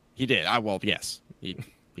 He did. Yes. He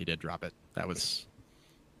did drop it. That was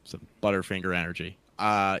some Butterfinger energy.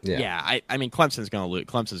 Yeah. I mean, Clemson's going to lose.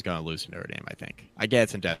 Clemson's going to lose to Notre Dame, I think. I get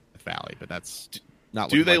it's in Death Valley, but that's not.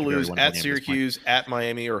 Do they lose at Syracuse, at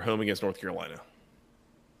Miami, or home against North Carolina?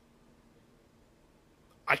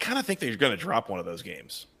 I kind of think they're going to drop one of those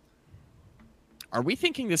games. Are we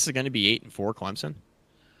thinking this is going to be 8-4 Clemson?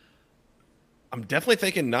 I'm definitely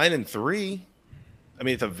thinking 9-3. I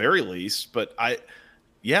mean, at the very least, but I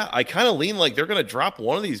kind of lean like they're going to drop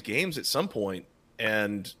one of these games at some point,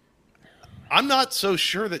 and I'm not so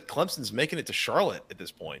sure that Clemson's making it to Charlotte at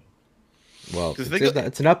this point. Well,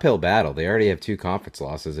 it's an uphill battle. They already have 2 conference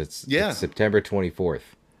losses. It's September 24th.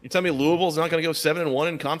 You tell me Louisville's not going to go 7-1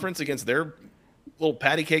 in conference against their little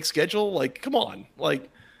patty cake schedule? Like, come on. Like,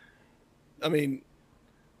 I mean,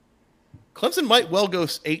 Clemson might well go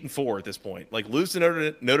 8-4 at this point. Like, lose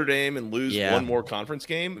to Notre Dame and lose one more conference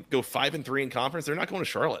game, go 5-3 in conference. They're not going to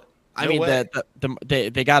Charlotte. I mean,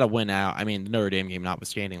 they got to win out. I mean, the Notre Dame game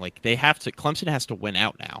notwithstanding, like they have to. Clemson has to win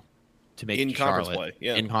out now to make in conference play.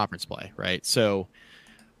 Yeah, in conference play, right? So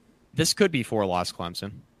this could be 4-loss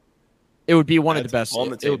Clemson. It would be one of the best. On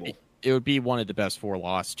the table. It would be one of the best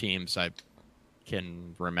 4-loss teams I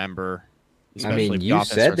can remember. I mean, you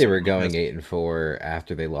said they were going 8-4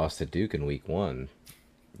 after they lost to Duke in week 1.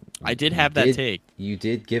 I did have that take. You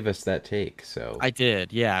did give us that take, so I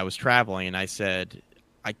did. Yeah, I was traveling, and I said,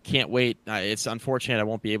 I can't wait. It's unfortunate I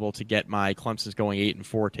won't be able to get my Clemson's going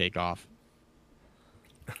 8-4 take off.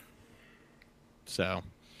 So,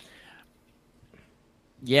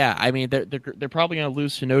 yeah, I mean, they're probably going to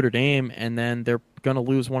lose to Notre Dame, and then they're going to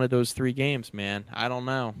lose one of those 3 games, man. I don't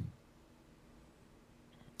know.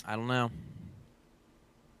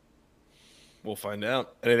 We'll find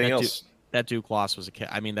out. Anything else? That Duke loss was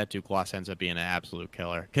that Duke loss ends up being an absolute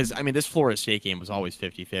killer. Because, I mean, this Florida State game was always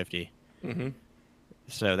 50-50. Mm-hmm.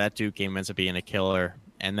 So that Duke game ends up being a killer.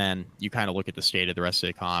 And then you kind of look at the state of the rest of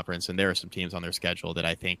the conference, and there are some teams on their schedule that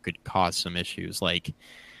I think could cause some issues. Like,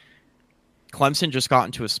 Clemson just got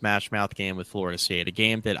into a smash-mouth game with Florida State, a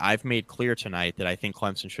game that I've made clear tonight that I think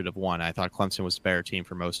Clemson should have won. I thought Clemson was the better team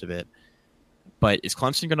for most of it. But is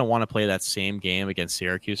Clemson going to want to play that same game against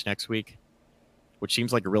Syracuse next week? Which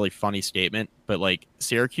seems like a really funny statement, but like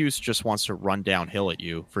Syracuse just wants to run downhill at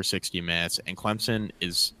you for 60 minutes, and Clemson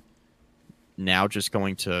is now just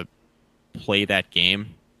going to play that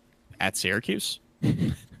game at Syracuse.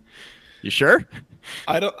 You sure?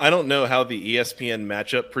 I don't know how the ESPN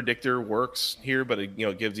matchup predictor works here, but it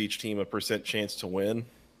gives each team a % chance to win.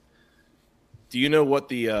 Do you know what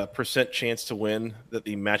the % chance to win that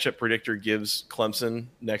the matchup predictor gives Clemson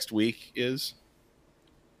next week is?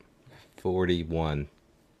 41.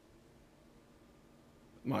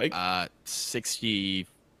 Mike?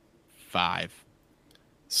 65.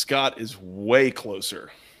 Scott is way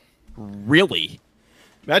closer. Really?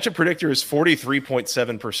 Matchup predictor is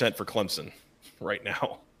 43.7% for Clemson right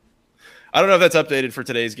now. I don't know if that's updated for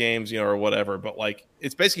today's games, or whatever, but like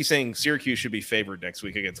it's basically saying Syracuse should be favored next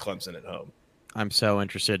week against Clemson at home. I'm so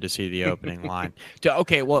interested to see the opening line.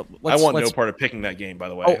 Okay, well, I want no part of picking that game. By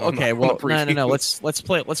the way. Oh, okay. Well, no. Let's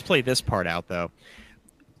play this part out though.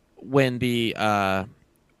 When we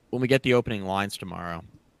get the opening lines tomorrow,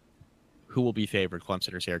 who will be favored,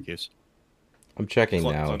 Clemson or Syracuse? I'm checking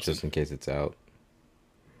now, just in case it's out.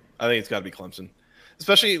 I think it's got to be Clemson.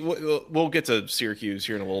 Especially, we'll get to Syracuse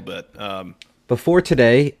here in a little bit. Before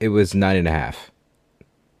today, it was 9.5.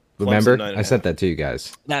 Remember, I sent that to you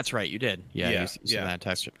guys. That's right, you did. Yeah, you sent that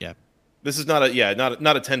text. Yeah, this is not a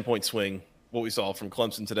 10-point swing. What we saw from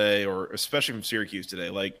Clemson today, or especially from Syracuse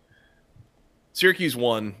today, like Syracuse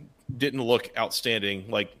won, didn't look outstanding.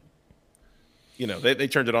 Like they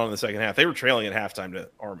turned it on in the second half. They were trailing at halftime to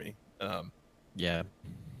Army. Yeah.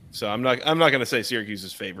 So I'm not going to say Syracuse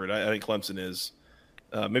is favored. I think Clemson is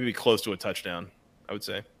maybe close to a touchdown, I would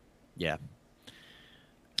say. Yeah.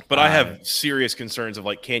 But I have serious concerns of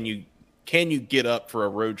like, can you get up for a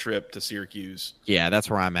road trip to Syracuse? Yeah, that's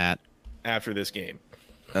where I'm at. After this game.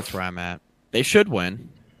 That's where I'm at. They should win.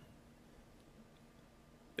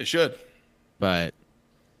 They should. But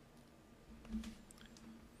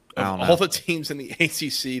I don't know. All the teams in the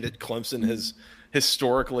ACC that Clemson has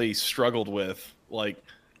historically struggled with, like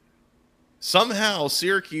somehow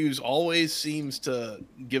Syracuse always seems to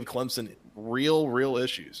give Clemson real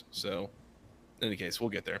issues. So in any case, we'll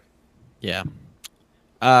get there. Yeah.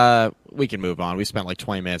 We can move on. We spent like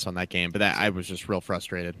 20 minutes on that game, but I was just real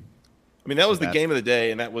frustrated. I mean, that was the game of the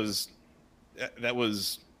day, and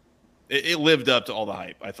it lived up to all the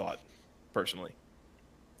hype, I thought, personally.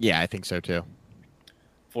 Yeah, I think so too.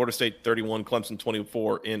 Florida State 31, Clemson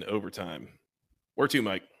 24 in overtime. Where to,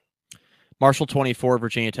 Mike? Marshall 24,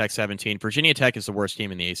 Virginia Tech 17. Virginia Tech is the worst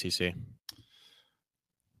team in the ACC.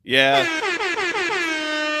 Yeah.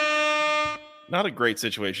 Not a great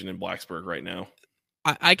situation in Blacksburg right now.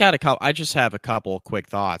 I just have a couple quick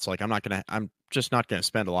thoughts. Like I'm just not gonna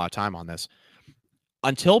spend a lot of time on this.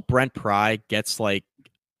 Until Brent Pry gets like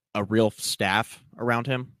a real staff around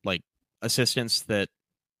him, like assistants that,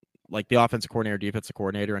 like the offensive coordinator, defensive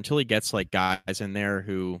coordinator, until he gets like guys in there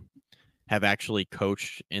who have actually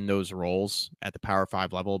coached in those roles at the Power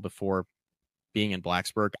 5 level before being in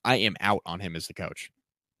Blacksburg, I am out on him as the coach.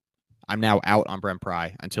 I'm now out on Brent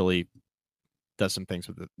Pry until he does some things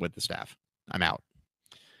with the staff. I'm out.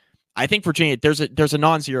 I think Virginia, there's a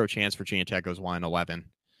non-zero chance Virginia Tech goes 1-11.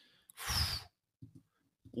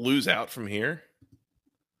 Lose out from here?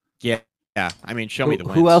 Yeah. I mean, show me the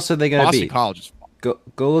wins. Who else are they going to beat? Boston College.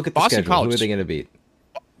 Go look at the Boston schedule. College. Who are they going to beat?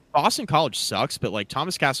 Boston College sucks, but like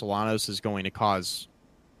Thomas Castellanos is going to cause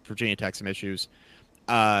Virginia Tech some issues.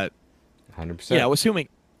 100%.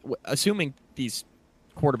 Assuming these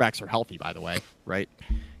quarterbacks are healthy, by the way, right?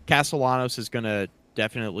 Castellanos is going to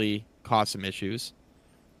definitely cause some issues.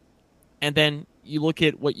 And then you look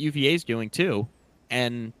at what UVA is doing too,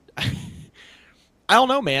 and I don't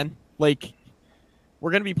know, man. Like,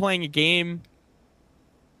 we're going to be playing a game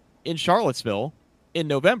in Charlottesville in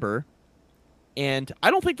November, and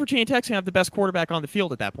I don't think Virginia Tech's going to have the best quarterback on the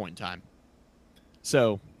field at that point in time.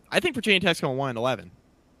 So I think Virginia Tech's going 1-11.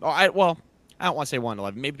 I don't want to say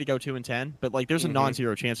 1-11. Maybe they go 2-10, but like there's a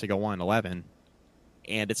non-zero chance to go 1-11,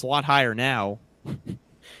 and it's a lot higher now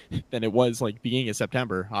than it was like beginning of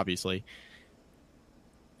September, obviously.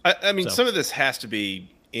 I mean, some of this has to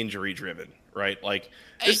be injury driven, right? Like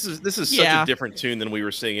this is such a different tune than we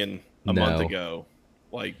were seeing a month ago.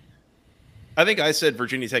 Like, I think I said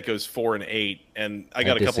Virginia Tech goes 4-8, and I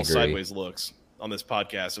got a couple sideways looks on this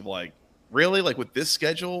podcast of like, really? Like with this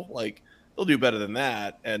schedule, like they'll do better than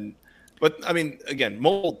that. But I mean, again,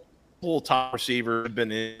 multiple top receivers have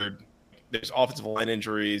been injured. There's offensive line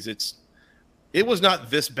injuries. It was not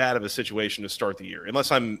this bad of a situation to start the year,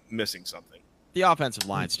 unless I'm missing something. The offensive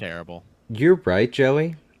line's terrible. You're right,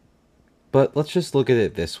 Joey. But let's just look at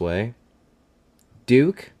it this way.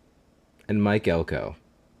 Duke and Mike Elko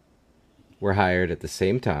was hired at the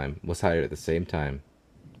same time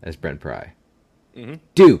as Brent Pry. Mm-hmm.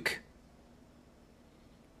 Duke.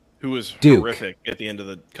 Who was horrific at the end of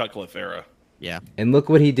the Cutcliffe era. Yeah. And look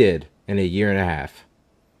what he did in a year and a half.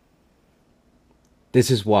 This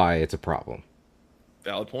is why it's a problem.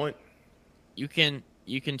 Valid point. You can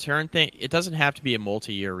turn things. It doesn't have to be a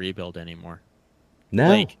multi-year rebuild anymore. No.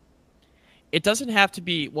 Like, it doesn't have to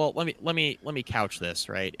be. Well, let me couch this,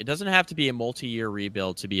 right. It doesn't have to be a multi-year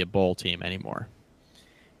rebuild to be a bowl team anymore.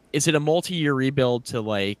 Is it a multi-year rebuild to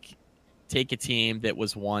like take a team that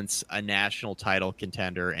was once a national title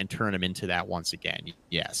contender and turn them into that once again?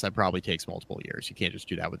 Yes, that probably takes multiple years. You can't just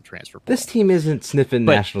do that with a transfer portal. This team isn't sniffing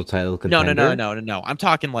national title contender. No. I'm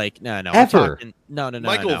talking like no. Ever. No.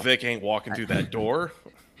 Michael Vick ain't walking through that door.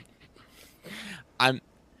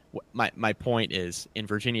 My point is, in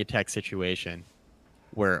Virginia Tech situation,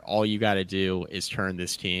 where all you got to do is turn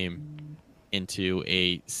this team into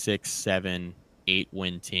a 6, 7, 8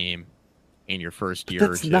 win team in your first year.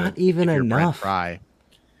 That's not even enough.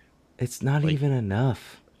 It's not Like, even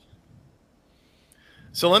enough.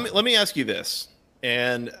 So let me ask you this,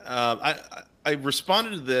 and I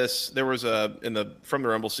responded to this. There was from the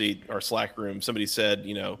Rumble seat, our Slack room, somebody said,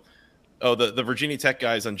 the Virginia Tech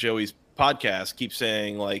guys on Joey's podcast keep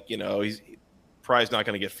saying like, Pry's not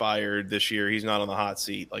going to get fired this year. He's not on the hot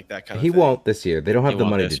seat, like that kind of thing. He won't this year. They don't have the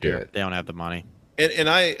money to do it. They don't have the money. And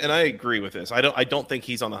I agree with this. I don't think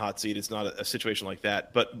he's on the hot seat. It's not a situation like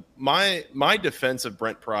that. But my defense of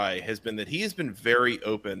Brent Pry has been that he has been very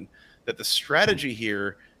open that the strategy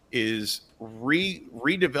here is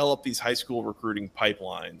redevelop these high school recruiting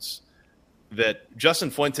pipelines that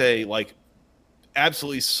Justin Fuente like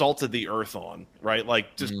absolutely salted the earth on, right?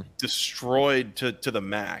 Like just destroyed to the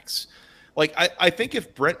max. Like I think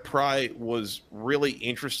if Brent Pry was really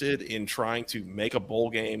interested in trying to make a bowl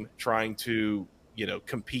game, trying to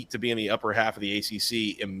compete to be in the upper half of the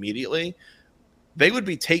ACC immediately, they would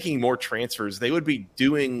be taking more transfers. They would be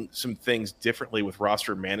doing some things differently with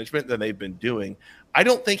roster management than they've been doing. I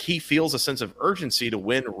don't think he feels a sense of urgency to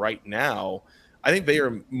win right now. I think they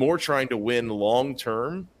are more trying to win long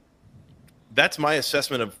term. That's my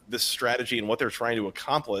assessment of this strategy, and what they're trying to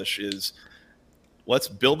accomplish is let's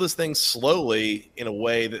build this thing slowly in a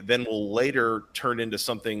way that then will later turn into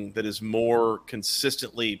something that is more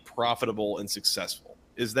consistently profitable and successful.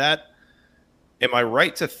 Am I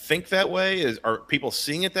right to think that way? Are people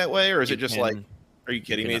seeing it that way? Or is it just like, are you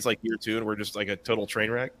kidding me? It's like year 2 and we're just like a total train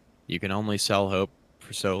wreck. You can only sell hope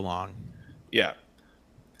for so long. Yeah.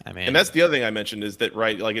 I mean, and that's the other thing I mentioned is that,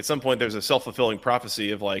 right, like at some point there's a self-fulfilling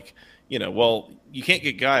prophecy of like, well, you can't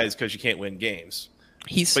get guys because you can't win games.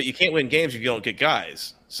 But you can't win games if you don't get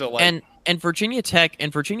guys. So like, And Virginia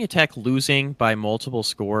Tech losing by multiple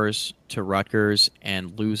scores to Rutgers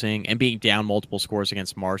and losing and being down multiple scores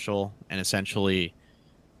against Marshall and essentially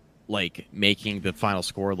like making the final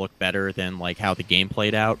score look better than like how the game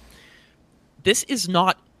played out. This is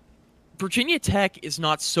not Virginia Tech is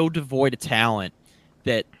not so devoid of talent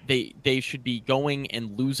that they should be going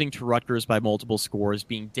and losing to Rutgers by multiple scores,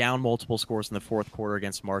 being down multiple scores in the fourth quarter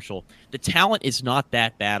against Marshall. The talent is not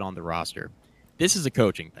that bad on the roster. This is a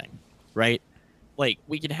coaching thing, right? Like,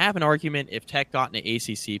 we can have an argument if Tech got into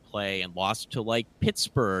ACC play and lost to, like,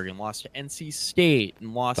 Pittsburgh and lost to NC State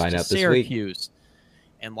and lost to Syracuse.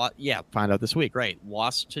 And, find out this week, right?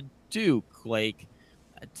 Lost to Duke. Like,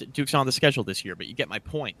 Duke's on the schedule this year, but you get my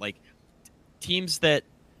point. Like, teams that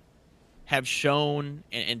have shown,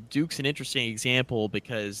 and Duke's an interesting example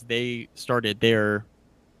because they started their,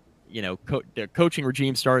 their coaching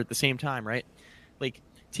regime started at the same time, right? Like,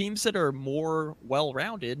 teams that are more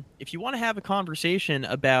well-rounded, if you want to have a conversation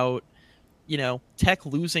about, Tech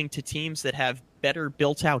losing to teams that have better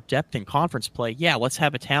built-out depth in conference play, yeah, let's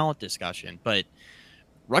have a talent discussion. But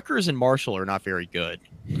Rutgers and Marshall are not very good.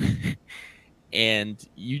 And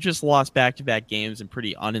you just lost back-to-back games in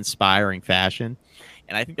pretty uninspiring fashion.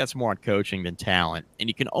 And I think that's more on coaching than talent. And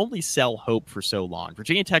you can only sell hope for so long.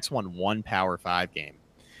 Virginia Tech's won one Power 5 game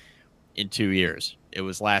in 2 years. It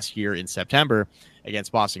was last year in September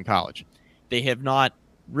against Boston College. They have not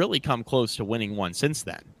really come close to winning one since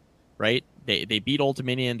then, right? They beat Old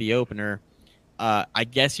Dominion in the opener. I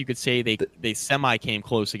guess you could say they semi came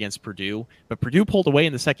close against Purdue, but Purdue pulled away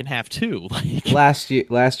in the second half too. Last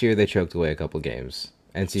year they choked away a couple games.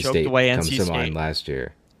 NC State comes to mind last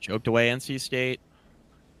year. Choked away NC State.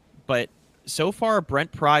 But so far,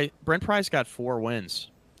 Brent Pryce got 4 wins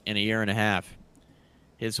in a year and a half.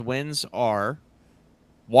 His wins are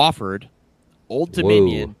Wofford, Old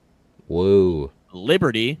Dominion, Woo.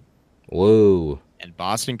 Liberty, Woo. and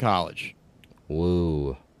Boston College.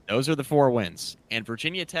 Woo. Those are the 4 wins. And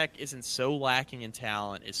Virginia Tech isn't so lacking in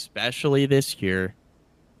talent, especially this year,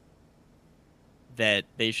 that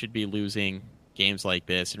they should be losing games like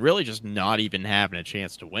this and really just not even having a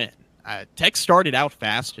chance to win. Tech started out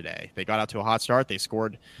fast today. They got out to a hot start. They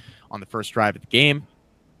scored on the first drive of the game.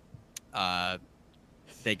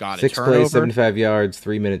 They got a turnover. 6 plays, 75 yards,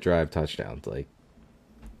 3-minute drive, touchdowns.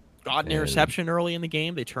 Got an interception early in the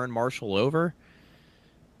game. They turned Marshall over.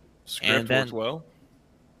 Script worked well.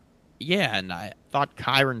 Yeah, and I thought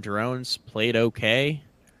Kyron Drones played okay.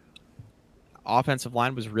 Offensive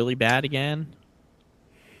line was really bad again.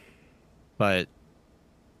 But,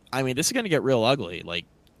 I mean, this is going to get real ugly. Like,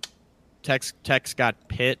 Tech's got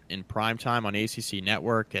Pitt in primetime on ACC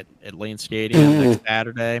Network at Lane Stadium next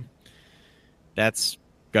Saturday. That's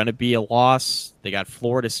going to be a loss. They got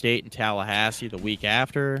Florida State and Tallahassee the week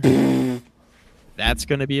after. That's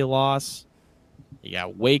going to be a loss. You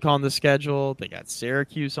got Wake on the schedule. They got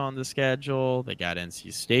Syracuse on the schedule. They got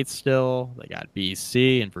NC State still. They got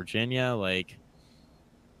BC and Virginia.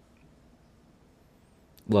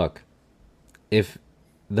 Look, if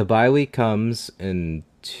the bye week comes in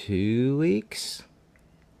 2 weeks,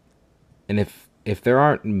 and if there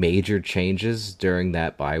aren't major changes during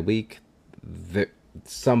that bye week,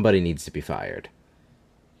 somebody needs to be fired.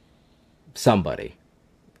 Somebody.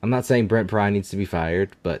 I'm not saying Brent Pry needs to be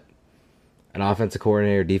fired, but an offensive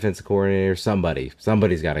coordinator, defensive coordinator,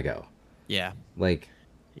 somebody's got to go. Yeah.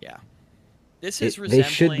 Yeah. This is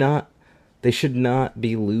resembling... They should not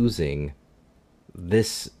be losing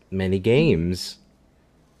this many games.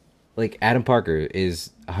 Adam Parker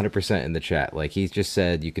is 100% in the chat. He just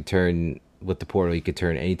said you could turn, with the portal, you could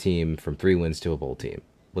turn any team from 3 wins to a bowl team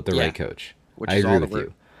with the right coach. I agree with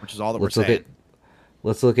you. Which is all that we're saying.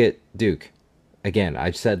 Let's look at Duke. Again,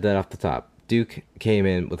 I said that off the top. Duke came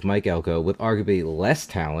in with Mike Elko with arguably less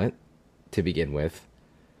talent to begin with.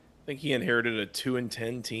 I think he inherited a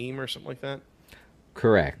 2-10 team or something like that.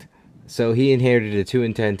 Correct. So he inherited a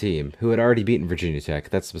 2-10 team who had already beaten Virginia Tech.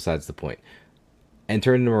 That's besides the point. And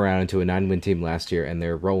turned them around into a 9-win team last year, and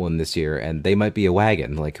they're rolling this year, and they might be a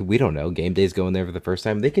wagon. We don't know. Game Day's going there for the first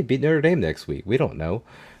time. They could beat Notre Dame next week. We don't know.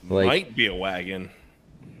 Might be a wagon.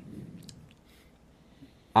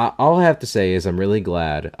 All I have to say is I'm really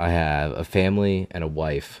glad I have a family and a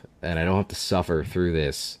wife, and I don't have to suffer through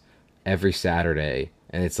this every Saturday,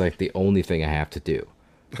 and it's the only thing I have to do.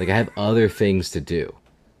 I have other things to do.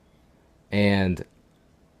 And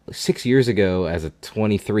 6 years ago, as a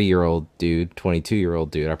 23-year-old dude, 22-year-old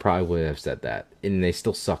dude, I probably wouldn't have said that. And they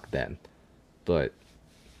still sucked then. But,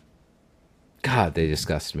 God, they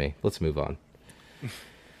disgust me. Let's move on.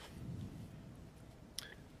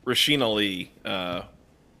 Rasheen Ali, what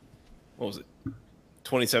was it?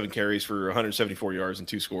 27 carries for 174 yards and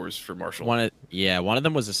 2 scores for Marshall. One of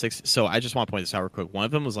them was a 6. So I just want to point this out real quick. One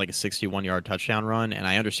of them was like a 61-yard touchdown run, and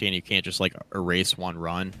I understand you can't just like erase one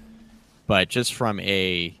run, but just from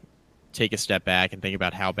take a step back and think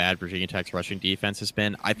about how bad Virginia Tech's rushing defense has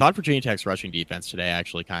been. I thought Virginia Tech's rushing defense today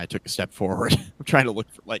actually kind of took a step forward. I'm trying to look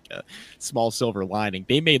for like a small silver lining.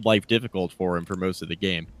 They made life difficult for him for most of the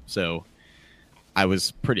game. So I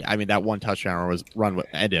was that one touchdown run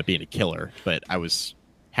ended up being a killer, but I was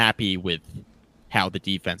happy with how the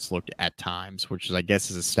defense looked at times, which is, I guess,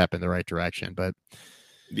 is a step in the right direction. But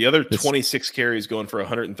the other 26 carries going for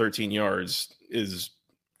 113 yards is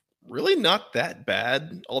really not that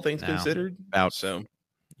bad, all things considered.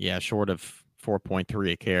 Short of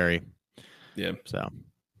 4.3 a carry. Yeah. So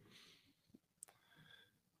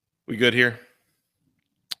we good here?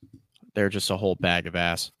 They're just a whole bag of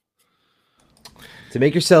ass. To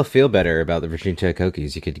make yourself feel better about the Virginia Tech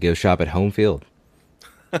Hokies, you could go shop at Home Field.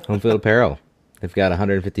 Home Field Apparel. They've got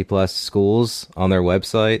 150 plus schools on their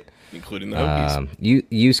website, including the Hokies.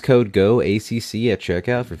 Use code GOACC at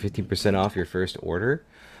checkout for 15% off your first order.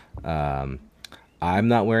 I'm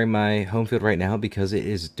not wearing my Home Field right now because it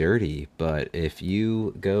is dirty, but if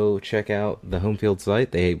you go check out the Home Field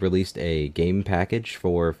site, they released a game package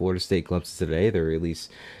for Florida State Clemson today. They release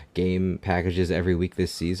game packages every week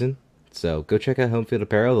this season. So go check out Home Field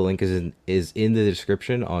Apparel. The link is in the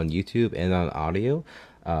description on YouTube and on audio.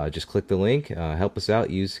 Just click the link. Help us out.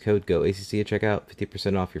 Use code GOACC at checkout.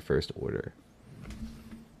 50% off your first order.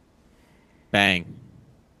 Bang.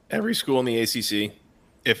 Every school in the ACC.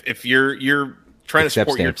 If you're trying Except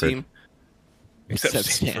to support Stanford. your team, except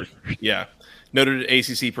Stanford. Yeah. Noted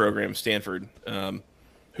ACC program, Stanford,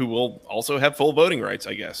 who will also have full voting rights,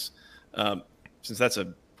 I guess, since that's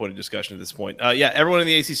a point of discussion at this point. Everyone in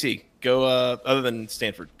the ACC, go, other than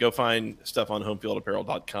Stanford, go find stuff on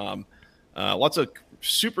homefieldapparel.com. Lots of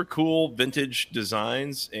super cool vintage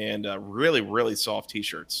designs and really, really soft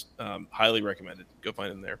T-shirts. Highly recommended. Go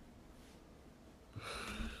find them there.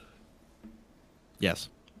 Yes.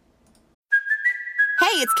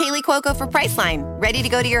 Hey, it's Kaylee Cuoco for Priceline. Ready to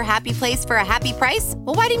go to your happy place for a happy price?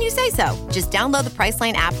 Well, why didn't you say so? Just download the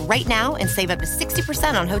Priceline app right now and save up to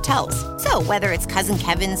 60% on hotels. So whether it's Cousin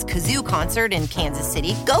Kevin's Kazoo Concert in Kansas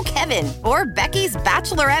City, go Kevin, or Becky's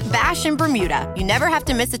Bachelorette Bash in Bermuda, you never have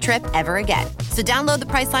to miss a trip ever again. So download the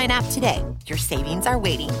Priceline app today. Your savings are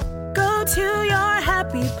waiting. Go to your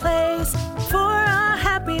happy place for a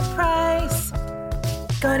happy price.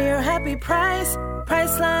 Go to your happy price,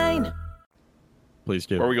 Priceline. Please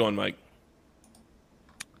do. Where are we going, Mike?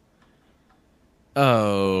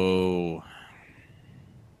 Oh,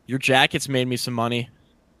 your jackets made me some money.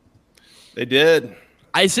 They did.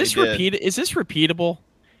 Is this repeatable?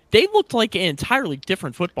 They looked like an entirely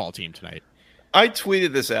different football team tonight. I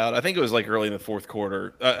tweeted this out. I think it was like early in the fourth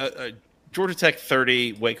quarter. Georgia Tech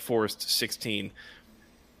 30, Wake Forest 16.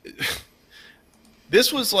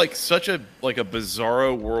 This was like such a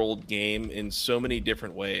bizarro world game in so many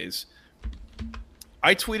different ways.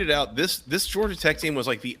 I tweeted out this Georgia Tech team was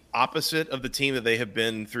like the opposite of the team that they have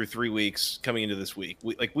been through 3 weeks coming into this week.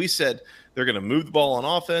 We said they're going to move the ball on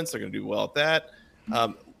offense. They're going to do well at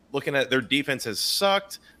that. Looking at their defense has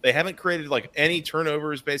sucked. They haven't created like any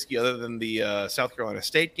turnovers basically other than the South Carolina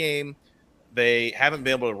State game. They haven't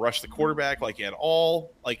been able to rush the quarterback like at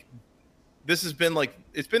all. Like this has been like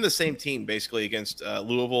it's been the same team basically against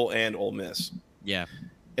Louisville and Ole Miss. Yeah.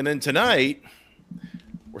 And then tonight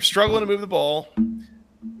we're struggling to move the ball.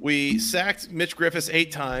 We sacked Mitch Griffiths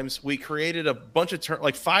 8 times. We created a bunch of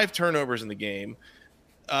 5 turnovers in the game.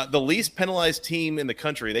 The least penalized team in the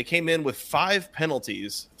country. They came in with 5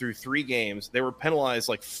 penalties through 3 games. They were penalized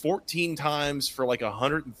like 14 times for like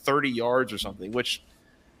 130 yards or something, which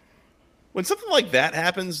when something like that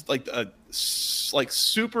happens, like a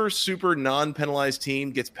super non-penalized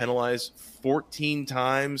team gets penalized 14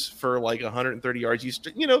 times for like 130 yards,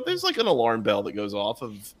 you know, there's like an alarm bell that goes off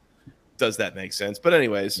of does that make sense? But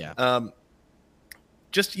anyways,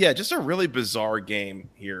 just a really bizarre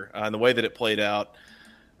game here and the way that it played out.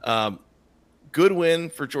 Good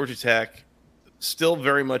win for Georgia Tech. Still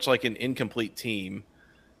very much like an incomplete team.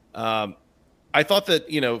 I thought that,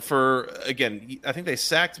 you know, I think they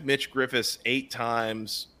sacked Mitch Griffiths 8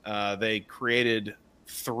 times. They created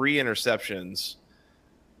 3 interceptions.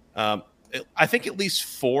 I think at least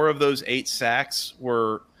 4 of those 8 sacks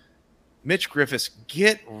were Mitch Griffiths,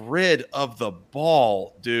 get rid of the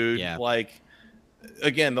ball, dude. Yeah. Like,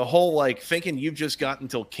 again, the whole, like, thinking you've just got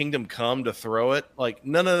until kingdom come to throw it. Like,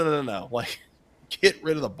 no. Like, get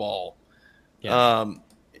rid of the ball. Yeah.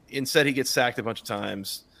 Instead, he gets sacked a bunch of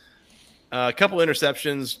times. A couple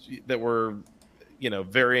interceptions that were,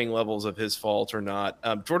 varying levels of his fault or not.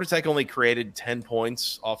 Georgia Tech only created 10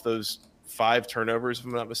 points off those 5 turnovers, if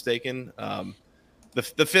I'm not mistaken. The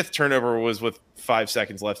 5th turnover was with 5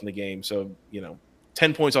 seconds left in the game. So,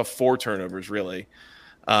 10 points off 4 turnovers, really.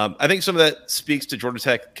 I think some of that speaks to Georgia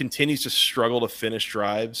Tech continues to struggle to finish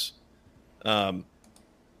drives.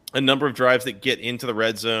 A number of drives that get into the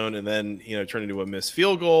red zone and then, turn into a missed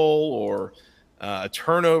field goal or a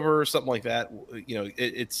turnover or something like that.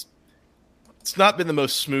 It's not been the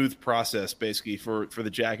most smooth process, basically, for the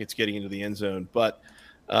Jackets getting into the end zone. But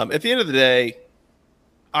at the end of the day,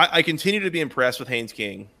 I continue to be impressed with Haynes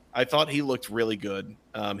King. I thought he looked really good.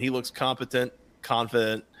 He looks competent,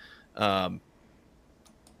 confident. I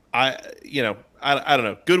don't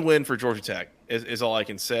know. Good win for Georgia Tech is all I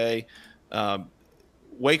can say.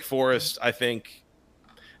 Wake Forest, I think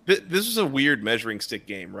this is a weird measuring stick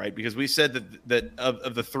game, right? Because we said that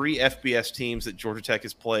of the 3 FBS teams that Georgia Tech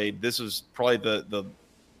has played, this is probably the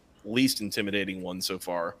least intimidating one so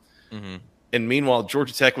far. Mm-hmm. And meanwhile,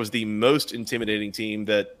 Georgia Tech was the most intimidating team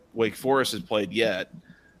that Wake Forest has played yet.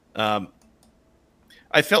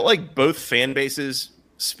 I felt like both fan bases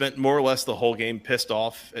spent more or less the whole game pissed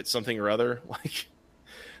off at something or other. Like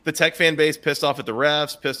the Tech fan base pissed off at the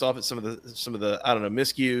refs, pissed off at some of the I don't know,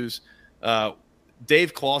 miscues.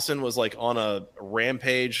 Dave Clawson was like on a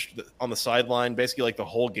rampage on the sideline, basically like the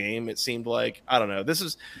whole game. It seemed like, I don't know. This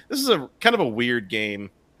is a kind of a weird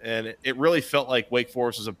game, and it really felt like Wake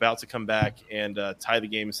Forest was about to come back and tie the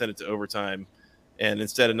game and send it to overtime. And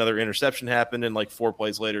instead, another interception happened, and like 4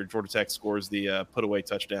 plays later, Georgia Tech scores the put-away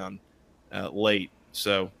touchdown late.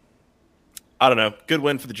 So, I don't know. Good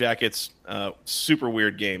win for the Jackets. Super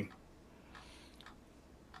weird game.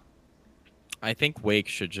 I think Wake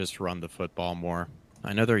should just run the football more.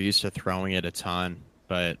 I know they're used to throwing it a ton,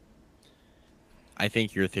 but I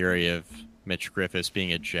think your theory of Mitch Griffiths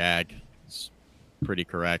being a Jag is pretty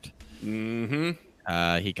correct. Mm-hmm.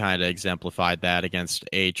 He kind of exemplified that against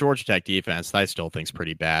a Georgia Tech defense that I still think is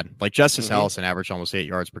pretty bad. Like Justice Ellison averaged almost 8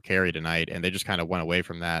 yards per carry tonight, and they just kind of went away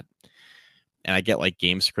from that. And I get like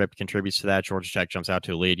game script contributes to that. Georgia Tech jumps out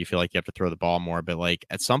to a lead. You feel like you have to throw the ball more, but like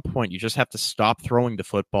at some point you just have to stop throwing the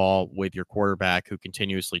football with your quarterback who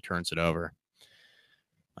continuously turns it over.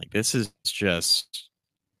 Like this is just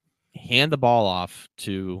hand the ball off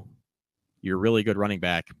to your really good running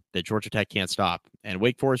back that Georgia Tech can't stop. And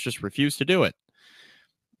Wake Forest just refused to do it.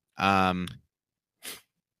 I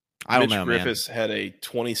don't know, Mitch Griffiths had a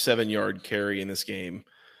 27-yard carry in this game,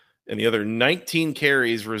 and the other 19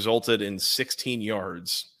 carries resulted in 16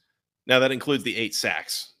 yards. Now, that includes the 8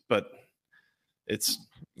 sacks, but it's,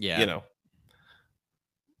 a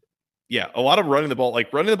lot of running the ball.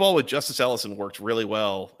 Like, running the ball with Justice Ellison worked really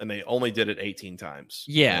well, and they only did it 18 times.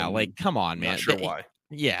 Yeah, and like, come on, man. Not sure why.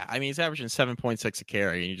 Yeah, I mean, he's averaging 7.6 a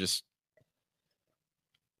carry, and you just...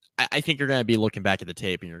 I think you're going to be looking back at the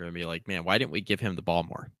tape and you're going to be like, man, why didn't we give him the ball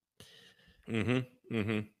more? Mm-hmm.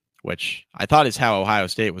 Mm-hmm. Which I thought is how Ohio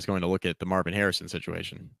State was going to look at the Marvin Harrison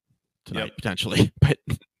situation tonight, potentially, but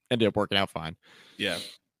ended up working out fine. Yeah.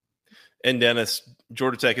 And Dennis,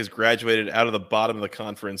 Georgia Tech has graduated out of the bottom of the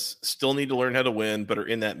conference, still need to learn how to win, but are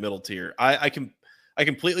in that middle tier. I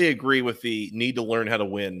completely agree with the need to learn how to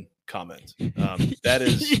win comment. That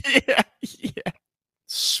is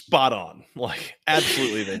spot on. Like,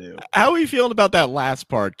 absolutely they do. How are we feeling about that last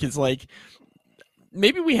part? Because, like,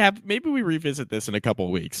 maybe we revisit this in a couple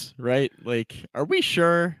of weeks, right? Like, are we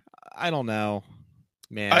sure? I don't know,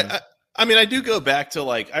 man. I mean, I do go back to,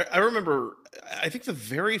 like, I remember, I think the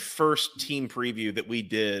very first team preview that we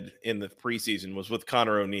did in the preseason was with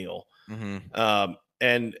Connor O'Neill. Mm-hmm.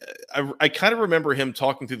 And I kind of remember him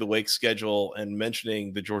talking through the Wake schedule and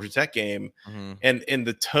mentioning the Georgia Tech game. Mm-hmm. And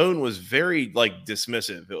the tone was very, like,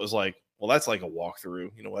 dismissive. It was like, well, that's like a walkthrough,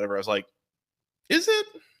 whatever. I was like, is it?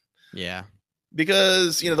 Yeah.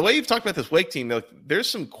 Because, the way you've talked about this Wake team, there's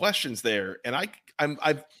some questions there. And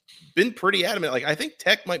I've been pretty adamant. Like, I think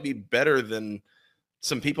Tech might be better than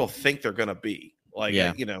some people think they're going to be. Like,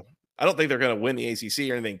 I don't think they're going to win the ACC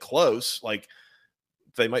or anything close. Like,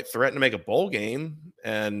 they might threaten to make a bowl game,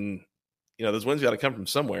 and those wins got to come from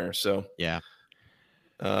somewhere. So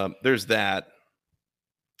there's that.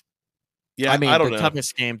 Yeah, I mean, I don't know.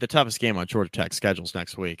 The toughest game on Georgia Tech schedules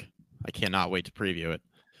next week. I cannot wait to preview it.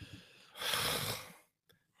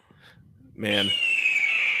 Man,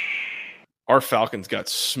 our Falcons got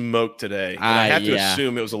smoked today. And I have to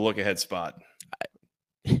assume it was a look-ahead spot.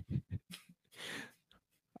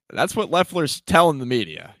 That's what Leffler's telling the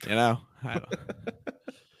media,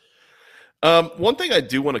 One thing I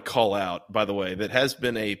do want to call out, by the way, that has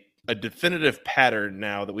been a definitive pattern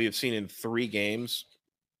now that we have seen in 3 games.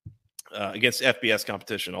 against FBS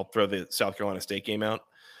competition. I'll throw the South Carolina State game out.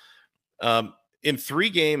 In 3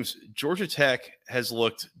 games, Georgia Tech has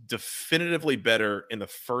looked definitively better in the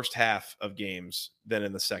first half of games than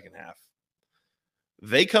in the second half.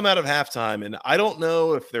 They come out of halftime, and I don't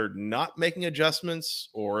know if they're not making adjustments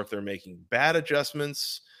or if they're making bad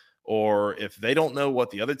adjustments or if they don't know what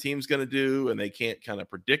the other team's going to do and they can't kind of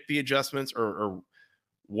predict the adjustments or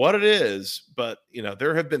what it is. But,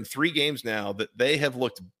 there have been 3 games now that they have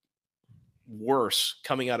looked worse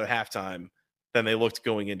coming out of halftime than they looked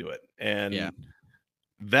going into it. And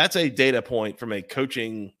that's a data point from a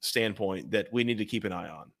coaching standpoint that we need to keep an eye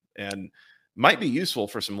on and might be useful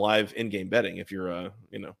for some live in-game betting if you're,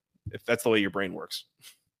 if that's the way your brain works.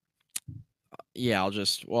 Yeah,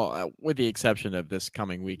 with the exception of this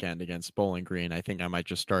coming weekend against Bowling Green, I think I might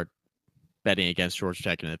just start betting against Georgia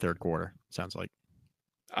Tech in the third quarter. Sounds like.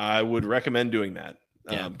 I would recommend doing that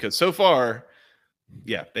because so far,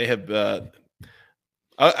 they have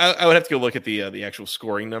I would have to go look at the actual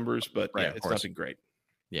scoring numbers, but it's nothing great.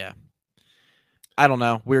 Yeah. I don't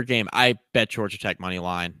know. Weird game. I bet Georgia Tech money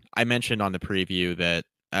line. I mentioned on the preview that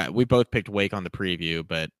we both picked Wake on the preview,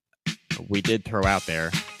 but we did throw out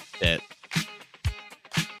there that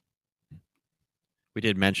we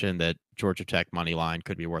did mention that Georgia Tech money line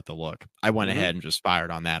could be worth a look. I went ahead and just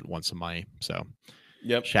fired on that and won some money. So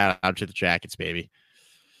shout out to the Jackets, baby.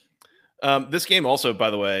 This game also,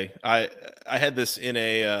 by the way, I had this in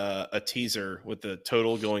a teaser with the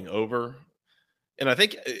total going over. And I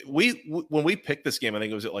think when we picked this game, I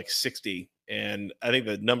think it was at like 60. And I think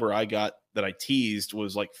the number I got that I teased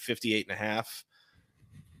was like 58.5.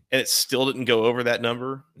 And it still didn't go over that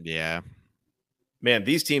number. Yeah. Man,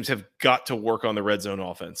 these teams have got to work on the red zone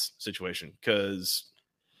offense situation because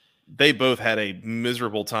they both had a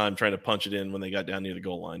miserable time trying to punch it in when they got down near the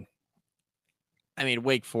goal line. I mean,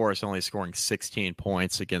 Wake Forest only scoring 16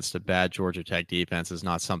 points against a bad Georgia Tech defense is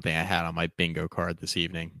not something I had on my bingo card this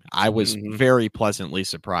evening. I was very pleasantly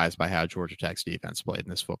surprised by how Georgia Tech's defense played in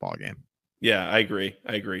this football game. Yeah, I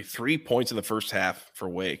agree. 3 points in the first half for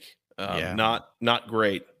Wake. Not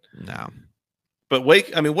great. No. But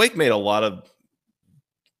Wake made a lot of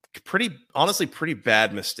pretty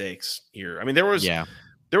bad mistakes here. I mean, there was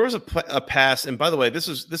a pass, and by the way, this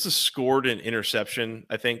is scored an interception,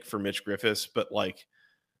 I think, for Mitch Griffiths, but like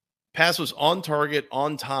pass was on target,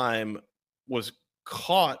 on time, was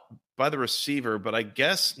caught by the receiver, but I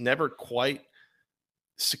guess never quite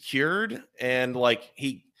secured, and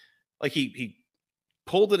he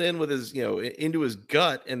pulled it in with his into his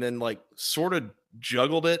gut, and then like sort of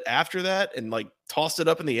juggled it after that, and like tossed it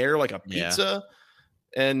up in the air like a pizza,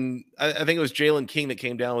 and I think it was Jalen King that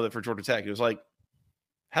came down with it for Georgia Tech. It was like,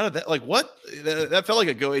 how did that, like, what? That felt like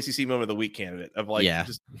a Go ACC moment of the week candidate of like,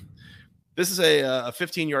 just, this is a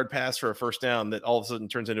 15-yard pass for a first down that all of a sudden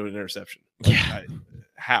turns into an interception. Like,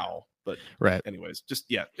 how? But anyways,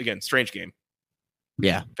 just, again, strange game.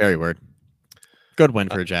 Yeah, very weird. Good win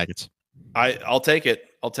for the Jackets. I'll take it.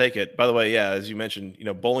 By the way, as you mentioned,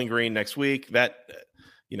 Bowling Green next week, that,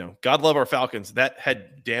 God love our Falcons. That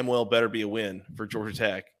had damn well better be a win for Georgia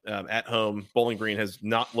Tech at home. Bowling Green has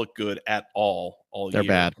not looked good at all year.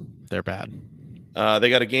 They're bad. They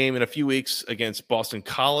got a game in a few weeks against Boston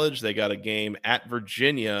College. They got a game at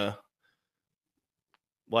Virginia.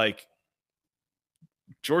 Like,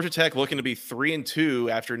 Georgia Tech looking to be 3-2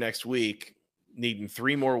 after next week, needing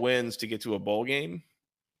 3 more wins to get to a bowl game.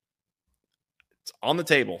 It's on the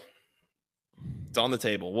table.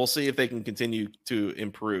 We'll see if they can continue to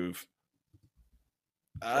improve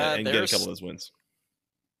and get a couple of those wins.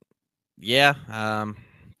 Yeah,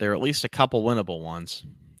 there are at least a couple winnable ones.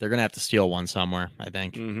 They're going to have to steal one somewhere, I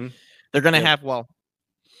think. They're going to have,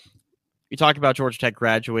 you talk about Georgia Tech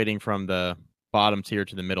graduating from the bottom tier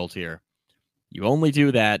to the middle tier. You only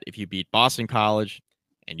do that if you beat Boston College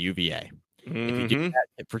and UVA. If you do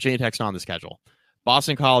that, Virginia Tech's not on the schedule.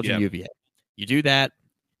 Boston College and UVA. You do that,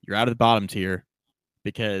 you're out of the bottom tier,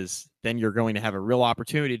 because then you're going to have a real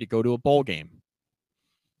opportunity to go to a bowl game.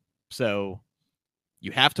 So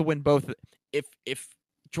you have to win both. If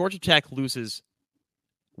Georgia Tech loses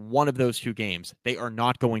one of those 2 games, they are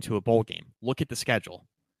not going to a bowl game. Look at the schedule.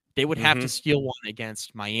 They would have to steal one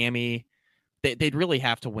against Miami. They'd really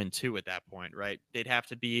have to win 2 at that point, right? They'd have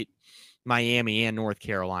to beat Miami and North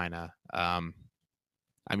Carolina.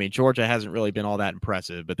 I mean, Georgia hasn't really been all that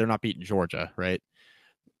impressive, but they're not beating Georgia, right?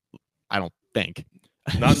 I don't think.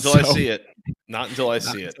 Not until I see it. Not until I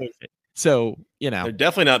see it. So, they're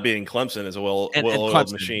definitely not beating Clemson as a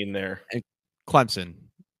well-oiled machine there. And Clemson,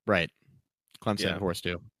 right. Clemson, of course,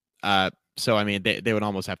 too. So, I mean, they would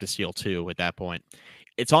almost have to steal 2 at that point.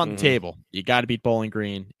 it's on the table. You got to beat Bowling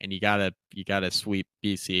Green, and you got to sweep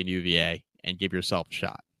BC and UVA and give yourself a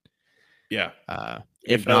shot. Yeah.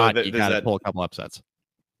 If not, you got to pull a couple upsets.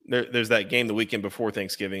 There's that game the weekend before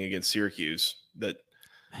Thanksgiving against Syracuse that,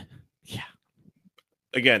 yeah.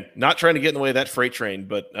 Again, not trying to get in the way of that freight train,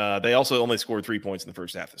 but they also only scored 3 points in the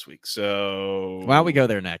first half this week. So why don't we go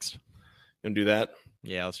there next? Gonna do that?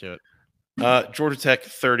 Yeah, let's do it. Georgia Tech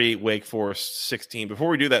 30, Wake Forest 16. Before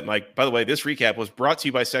we do that, Mike, by the way, this recap was brought to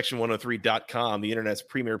you by section103.com, the internet's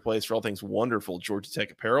premier place for all things wonderful Georgia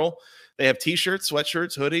Tech apparel. They have t-shirts,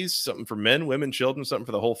 sweatshirts, hoodies, something for men, women, children, something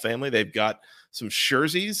for the whole family. They've got some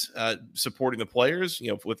jerseys supporting the players,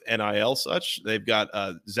 with NIL such. They've got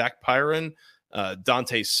Zach Pyron,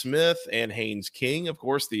 Dante Smith, and Haynes King, of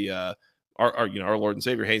course, our Lord and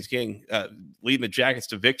Savior Haynes King leading the Jackets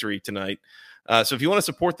to victory tonight. So if you want to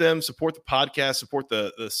support them, support the podcast, support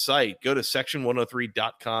the site, go to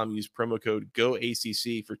section103.com, use promo code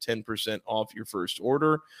GOACC for 10% off your first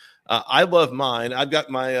order. I love mine. I've got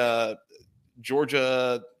my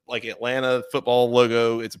Georgia, Atlanta football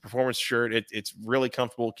logo. It's a performance shirt. It's really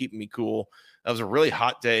comfortable, keeping me cool. That was a really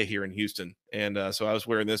hot day here in Houston. And so I was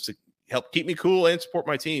wearing this to help keep me cool and support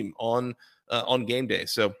my team on game day.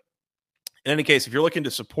 So in any case, if you're looking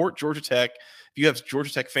to support Georgia Tech, if you have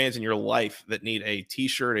Georgia Tech fans in your life that need a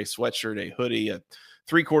t-shirt, a sweatshirt, a hoodie, a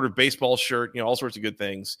 3-quarter baseball shirt, all sorts of good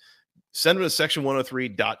things, send them to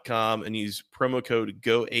section103.com and use promo code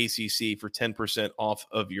GOACC for 10% off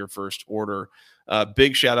of your first order.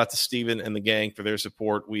 Big shout out to Steven and the gang for their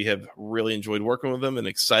support. We have really enjoyed working with them and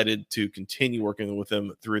excited to continue working with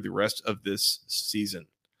them through the rest of this season.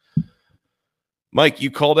 Mike, you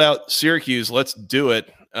called out Syracuse. Let's do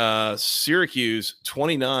it. Syracuse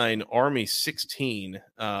 29, Army 16.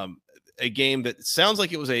 A game that sounds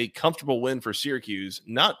like it was a comfortable win for Syracuse.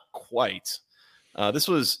 Not quite. This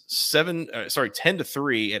was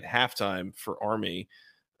 10-3 at halftime for Army.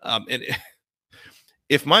 And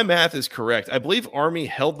if my math is correct, I believe Army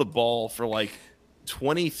held the ball for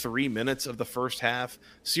 23 minutes of the first half.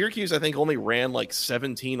 Syracuse, I think, only ran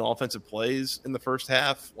 17 offensive plays in the first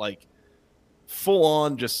half. Full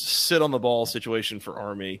on just sit on the ball situation for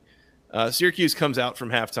Army. Syracuse comes out from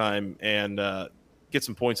halftime and gets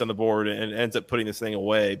some points on the board and ends up putting this thing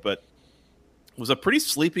away, but it was a pretty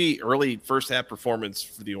sleepy early first half performance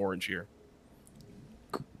for the Orange here.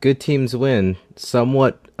 Good teams win.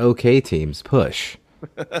 Somewhat okay teams push.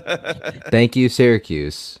 Thank you,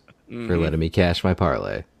 Syracuse, for letting me cash my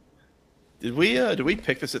parlay. Did we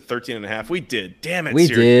pick this at 13.5? We did. Damn it, we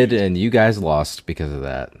Syracuse. did, and you guys lost because of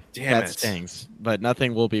that. Damn that stings. But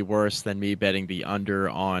nothing will be worse than me betting the under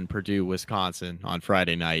on Purdue, Wisconsin on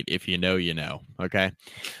Friday night. If you know, you know. Okay.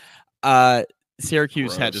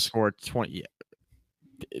 Syracuse had to score 20.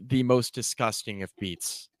 The most disgusting of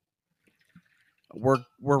beats. We're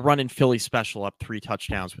running Philly special up 3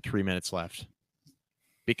 touchdowns with 3 minutes left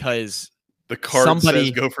because the card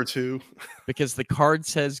says go for 2. Because the card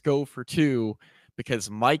says go for 2. Because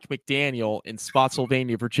Mike McDaniel in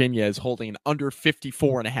Spotsylvania, Virginia, is holding an under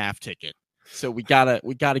 54.5 ticket. So we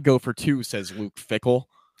gotta go for 2, says Luke Fickle.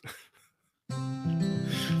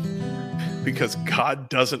 Because God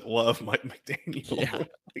doesn't love Mike McDaniel.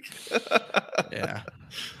 Yeah.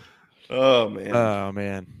 Oh man. Oh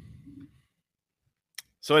man.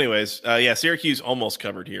 So, anyways, Syracuse almost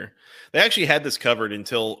covered here. They actually had this covered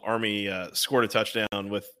until Army scored a touchdown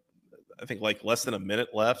with, I think, less than a minute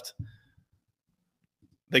left.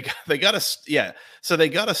 They got a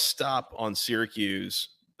stop on Syracuse.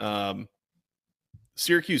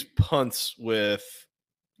 Syracuse punts with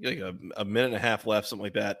a minute and a half left, something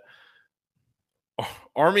like that.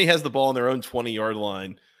 Army has the ball on their own 20-yard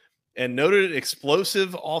line, and noted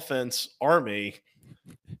explosive offense. Army,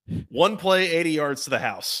 one play, 80 yards to the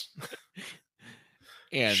house.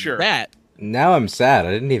 And sure. Now I'm sad.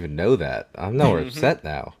 I didn't even know that. I'm now upset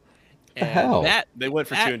now. What the hell? They went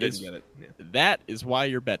for 2 and didn't get it. Yeah. That is why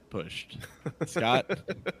your bet pushed, Scott.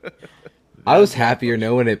 I was happier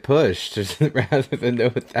knowing it pushed rather than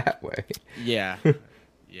know it that way. Yeah.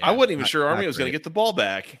 I wasn't even sure Army was going to get the ball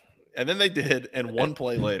back. And then they did, and one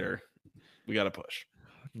play later, we got to push.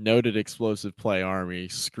 Noted explosive play Army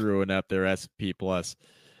screwing up their SP+.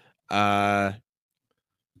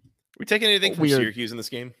 We taking anything from Syracuse in this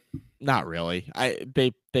game? Not really.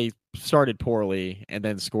 They started poorly and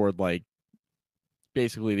then scored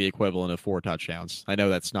basically the equivalent of 4 touchdowns. I know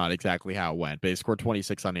that's not exactly how it went, but they scored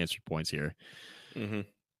 26 unanswered points here. Mm-hmm.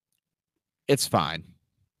 It's fine.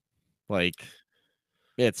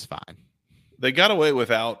 It's fine. They got away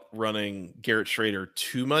without running Garrett Schrader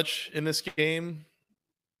too much in this game.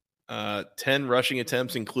 10 rushing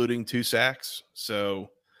attempts, including 2 sacks. So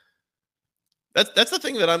That's the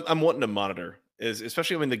thing that I'm wanting to monitor is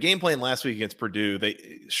especially when the game plan last week against Purdue,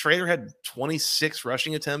 Schrader had 26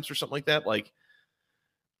 rushing attempts or something like that. Like,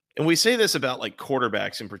 and we say this about like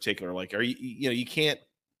quarterbacks in particular. Like, you can't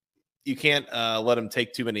let him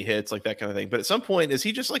take too many hits, like that kind of thing. But at some point, is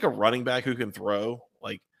he just like a running back who can throw?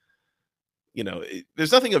 Like,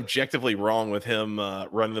 there's nothing objectively wrong with him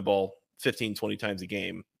running the ball 15, 20 times a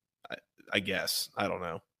game. I guess. I don't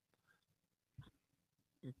know.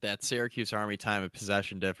 That Syracuse Army time of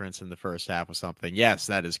possession difference in the first half was something. Yes,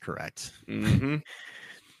 that is correct. Mm-hmm.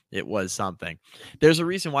 It was something. There's a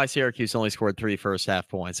reason why Syracuse only scored 3 first half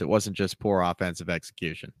points. It wasn't just poor offensive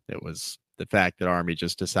execution. It was the fact that Army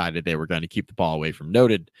just decided they were going to keep the ball away from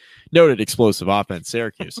noted explosive offense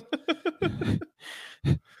Syracuse.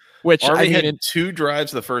 Which Army had 2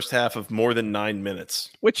 drives the first half of more than 9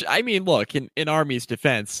 minutes. Which, I mean, look, in Army's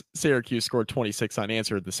defense, Syracuse scored 26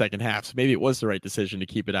 unanswered in the second half. So maybe it was the right decision to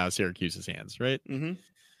keep it out of Syracuse's hands, right? Mm-hmm.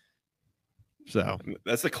 So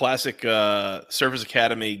that's the classic Service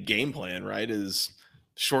Academy game plan, right? Is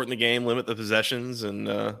shorten the game, limit the possessions, and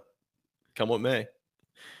come what may.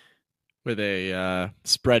 With a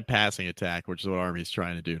spread passing attack, which is what Army's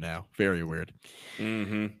trying to do now. Very weird.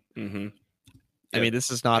 Mm-hmm. Mm-hmm. I mean,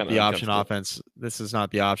 this is not the option offense. This is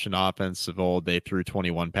not the option offense of old. They threw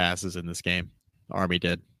 21 passes in this game. Army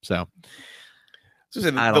did. So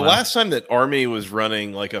the last time that Army was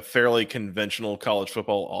running like a fairly conventional college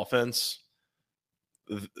football offense,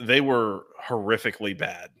 they were horrifically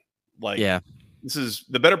bad. Like, yeah, this is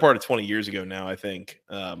the better part of 20 years ago now, I think.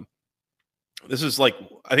 This is like,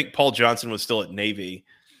 I think Paul Johnson was still at Navy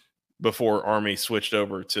before Army switched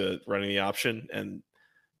over to running the option. And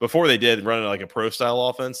before they did run like a pro style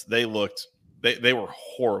offense, they were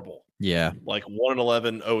horrible. Yeah. Like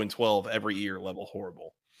 1-11, 0-12 every year level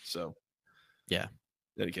horrible. So, yeah.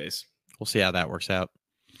 In any case, we'll see how that works out.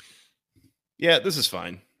 Yeah, this is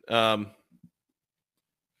fine.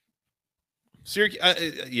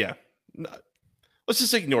 Syracuse, yeah. Let's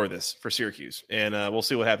just ignore this for Syracuse, and we'll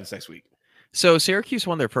see what happens next week. So Syracuse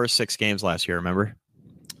won their first 6 games last year, remember?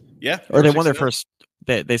 Yeah. Or they won their first.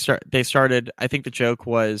 They started. I think the joke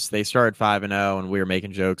was they started 5-0, and we were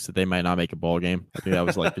making jokes that they might not make a bowl game. I think that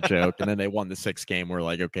was like the joke. And then they won the 6th game. We're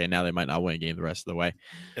like, okay, now they might not win a game the rest of the way.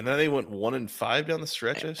 And then they went 1-5 down the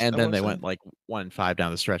stretch. And then they went like 1-5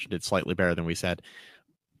 down the stretch and did slightly better than we said.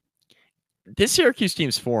 This Syracuse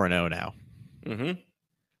team's 4-0 now. Mm-hmm.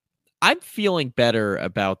 I'm feeling better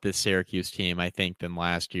about this Syracuse team, I think, than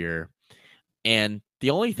last year. And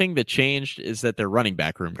the only thing that changed is that their running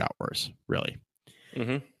back room got worse, really.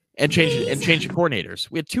 Mm-hmm. And changed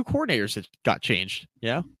coordinators. We had 2 coordinators that got changed.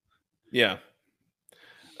 Yeah. Yeah.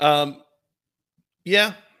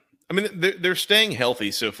 Yeah. I mean, they're staying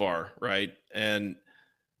healthy so far, right? And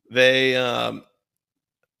they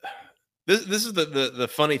this is the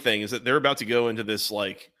funny thing is that they're about to go into this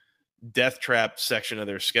like death trap section of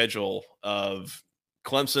their schedule of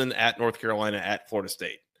Clemson at North Carolina at Florida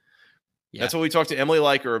State. Yeah. That's what we talked to Emily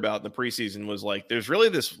Liker about in the preseason was like, there's really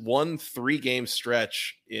this 1 3-game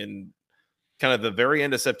stretch in kind of the very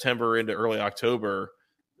end of September into early October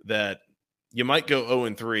that you might go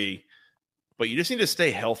 0-3, but you just need to stay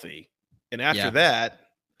healthy. And after that,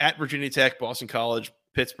 at Virginia Tech, Boston College,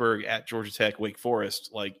 Pittsburgh, at Georgia Tech, Wake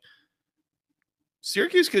Forest, like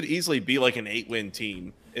Syracuse could easily be like an 8-win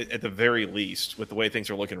team at the very least with the way things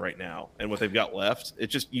are looking right now and what they've got left.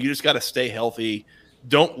 You just got to stay healthy.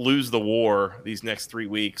 Don't lose the war these next 3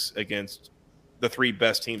 weeks against the 3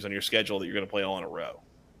 best teams on your schedule that you're going to play all in a row.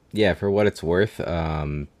 Yeah, for what it's worth,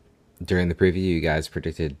 during the preview, you guys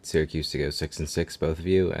predicted Syracuse to go 6-6, both of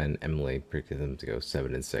you, and Emily predicted them to go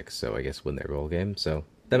 7-6. So I guess win their bowl game. So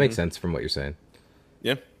that makes sense from what you're saying.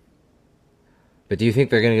 Yeah. But do you think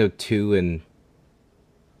they're going to go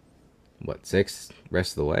 2-6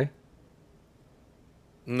 rest of the way?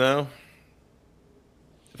 No.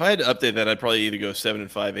 If I had to update that, I'd probably either go 7-5,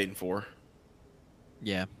 8-4.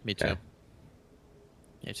 Yeah, me too. Okay.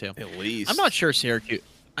 Me too. At least. I'm not sure Syracuse.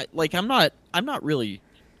 I'm not really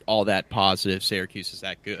all that positive Syracuse is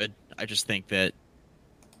that good. I just think that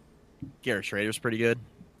Garrett Schrader's pretty good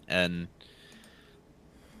and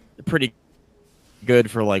pretty good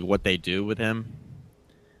for like what they do with him.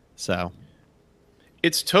 So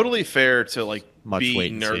it's totally fair to like be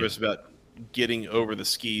nervous see. about getting over the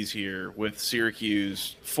skis here with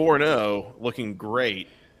Syracuse 4-0 looking great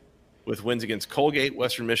with wins against Colgate,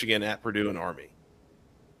 Western Michigan, at Purdue, and Army.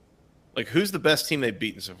 Like, who's the best team they've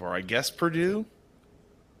beaten so far? I guess Purdue?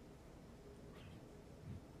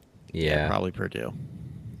 Yeah, probably Purdue.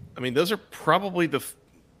 I mean, those are probably the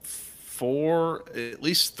at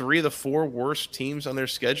least 3 of the 4 worst teams on their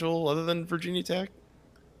schedule other than Virginia Tech.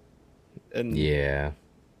 And yeah.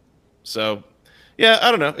 So, yeah,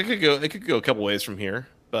 I don't know. It could go a couple ways from here,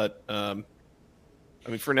 but I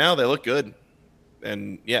mean, for now they look good,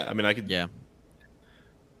 and yeah, I mean, Yeah.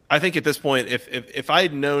 I think at this point, if I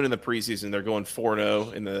had known in the preseason they're going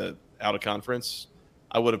 4-0 in the out of conference,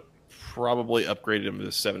 I would have probably upgraded them to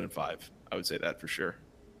 7-5. I would say that for sure,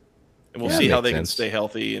 and we'll see how they can stay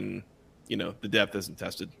healthy, and the depth isn't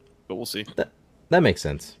tested, but we'll see. That makes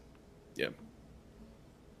sense. Yeah.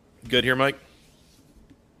 Good here, Mike.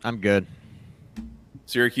 I'm good.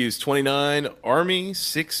 Syracuse 29, Army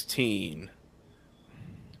 16.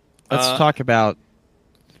 Let's talk about.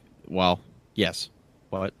 Well, yes.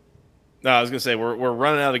 What? No, I was gonna say we're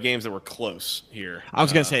running out of games that were close here. I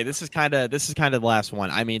was gonna say this is kind of the last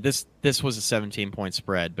one. I mean, this was a 17-point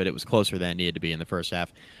spread, but it was closer than it needed to be in the first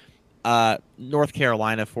half. North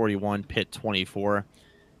Carolina 41, Pitt 24.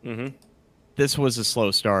 Mm-hmm. This was a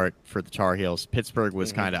slow start for the Tar Heels. Pittsburgh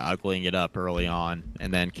was kind of uglying it up early on,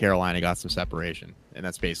 and then Carolina got some separation, and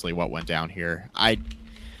that's basically what went down here. I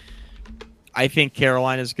think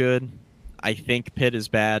Carolina's good. I think Pitt is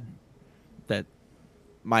bad. That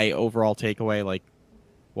my overall takeaway, like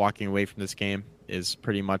walking away from this game, is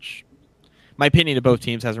pretty much my opinion of both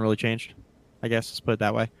teams hasn't really changed. I guess let's put it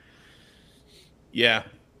that way. Yeah.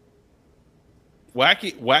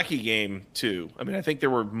 Wacky game too. I mean, I think there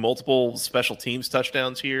were multiple special teams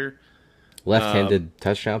touchdowns here. Left-handed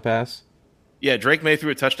touchdown pass. Yeah, Drake May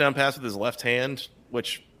threw a touchdown pass with his left hand,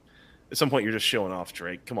 which at some point you're just showing off,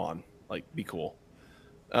 Drake. Come on, like be cool.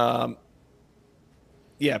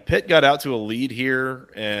 Yeah, Pitt got out to a lead here,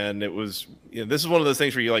 and it was this is one of those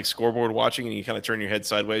things where you like scoreboard watching and you kind of turn your head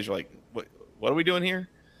sideways. You're like, what are we doing here?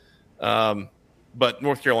 But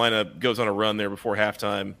North Carolina goes on a run there before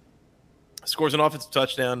halftime, scores an offensive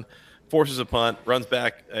touchdown, forces a punt, runs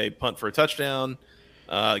back a punt for a touchdown,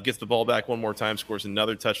 gets the ball back one more time, scores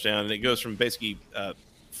another touchdown, and it goes from basically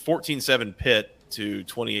 14-7 Pitt to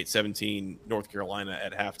 28-17 North Carolina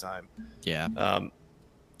at halftime. Yeah.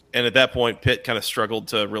 And at that point, Pitt kind of struggled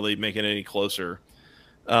to really make it any closer.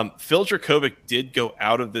 Phil Dracovic did go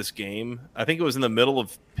out of this game. I think it was in the middle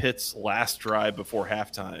of Pitt's last drive before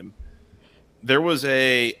halftime. There was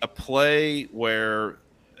a play where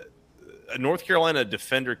a North Carolina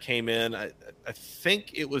defender came in. I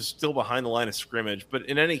think it was still behind the line of scrimmage, but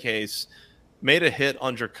in any case, made a hit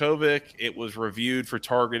on Dracovic. It was reviewed for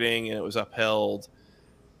targeting, and it was upheld.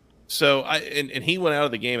 So and he went out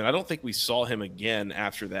of the game, and I don't think we saw him again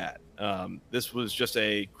after that. This was just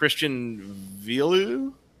a Christian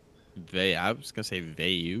Vilu. I was gonna say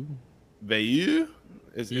Veyu. Veyu?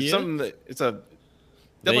 It's something that it's a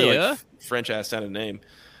definitely like French ass sounding name.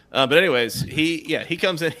 But anyways, he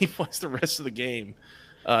comes in, he plays the rest of the game,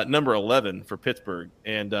 number 11 for Pittsburgh.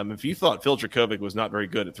 And if you thought Phil Dracovic was not very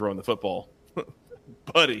good at throwing the football,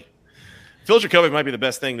 buddy. Phil Dracovic might be the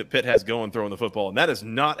best thing that Pitt has going throwing the football, and that is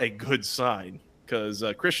not a good sign because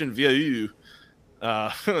Christian Vieux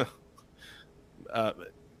might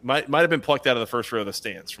have been plucked out of the first row of the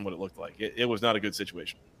stands from what it looked like. It was not a good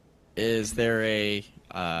situation. Is there a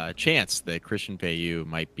chance that Christian Vieux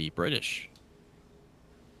might be British?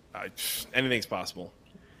 Anything's possible.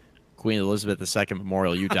 Queen Elizabeth II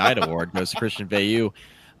Memorial You Died Award goes to Christian Vieux.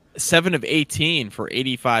 7 of 18 for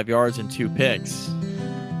 85 yards and 2 picks.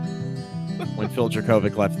 When Phil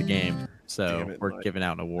Dracovic left the game. So we're giving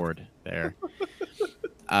out an award there.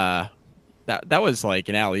 That was like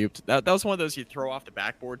an alley-oop. That was one of those you throw off the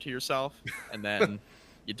backboard to yourself and then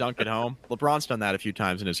you dunk it home. LeBron's done that a few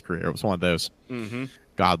times in his career. It was one of those. Mm-hmm.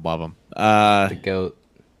 God love him. The GOAT.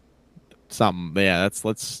 Something. Yeah,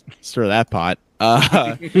 let's stir that pot. We're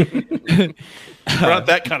not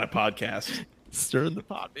that kind of podcast. Stirring the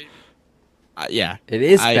pot, baby. Yeah. It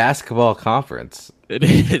is basketball conference. It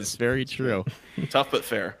is very true. Tough but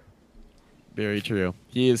fair. Very true.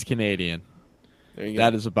 He is Canadian. There you go.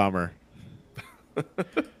 That is a bummer.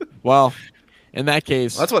 Well, in that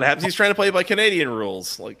case, that's what happens. He's trying to play by Canadian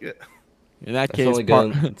rules. Like, in that it's case, only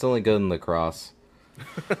good in lacrosse.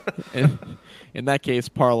 in that case,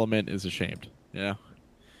 Parliament is ashamed. Yeah.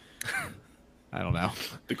 I don't know.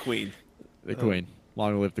 The Queen. The Queen.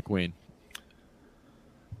 Long live the Queen.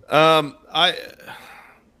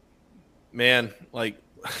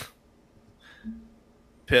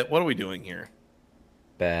 Pitt, what are we doing here?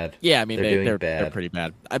 Bad. Yeah, I mean, they're pretty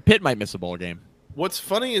bad. Pitt might miss a bowl game. What's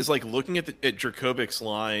funny is like looking at Dracovic's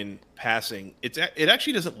line passing. It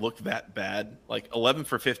actually doesn't look that bad. Like 11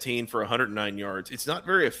 for 15 for 109 yards. It's not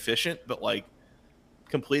very efficient, but like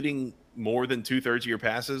completing more than 2/3 of your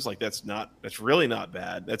passes, like that's really not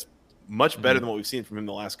bad. That's much better than what we've seen from him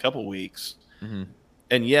the last couple weeks. Mm-hmm.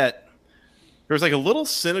 And yet, there's like a little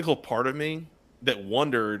cynical part of me that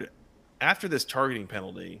wondered after this targeting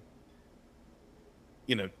penalty,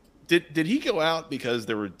 did he go out because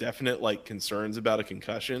there were definite like concerns about a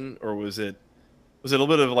concussion, or was it a little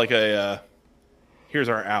bit of like a here's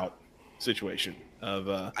our out situation of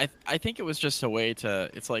I think it was just a way to,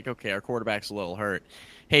 it's like, okay, our quarterback's a little hurt.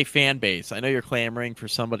 Hey, fan base, I know you're clamoring for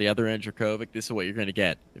somebody other than Dracovic. This is what you're going to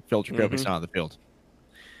get if Phil Dracovic's not on the field.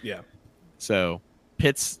 Yeah. So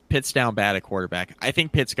Pitt's down bad at quarterback. I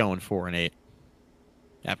think Pitt's going 4-8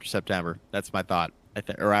 after September. That's my thought.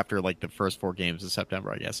 Or after like the first 4 games of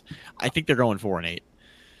September, I guess. I think they're going 4-8.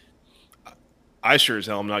 I sure as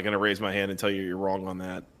hell am not going to raise my hand and tell you you're wrong on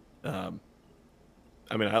that.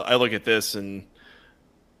 I mean, I look at this and,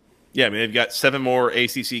 yeah, I mean, they've got 7 more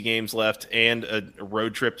ACC games left and a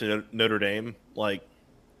road trip to Notre Dame. Like,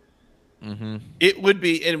 it would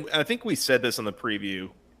be, and I think we said this on the preview,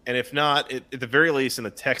 and if not, at the very least in the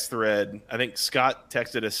text thread, I think Scott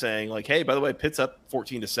texted us saying, like, hey, by the way, Pitt's up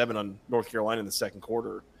 14-7 on North Carolina in the second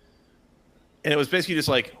quarter. And it was basically just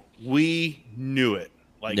like, we knew it.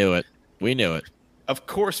 Like, We knew it. Of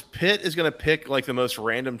course, Pitt is going to pick like the most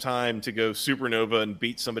random time to go supernova and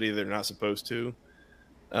beat somebody they're not supposed to.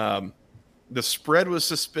 The spread was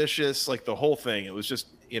suspicious, like the whole thing. It was just,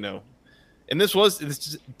 and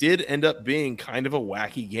this did end up being kind of a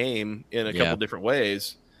wacky game in a couple different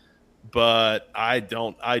ways. But I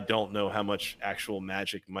don't know how much actual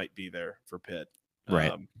magic might be there for Pitt.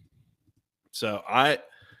 Right. So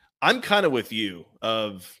I'm kind of with you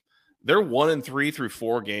of they're 1-3 through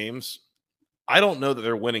 4 games. I don't know that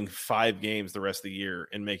they're winning 5 games the rest of the year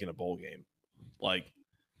and making a bowl game. Like,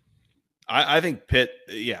 I think Pitt,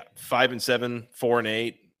 5-7,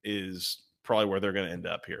 4-8 is probably where they're going to end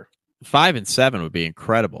up here. 5-7 would be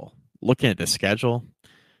incredible. Looking at the schedule,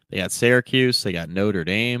 they got Syracuse, they got Notre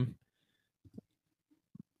Dame.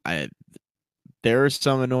 There are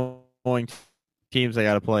some annoying teams they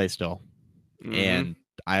got to play still, and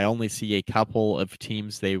I only see a couple of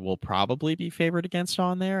teams they will probably be favored against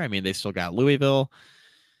on there. I mean, they still got Louisville.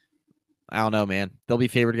 I don't know, man. They'll be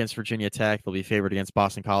favored against Virginia Tech. They'll be favored against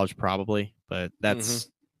Boston College probably, but that's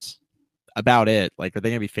about it. Like, are they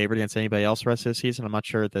going to be favored against anybody else the rest of the season? I'm not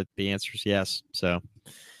sure that the answer is yes. So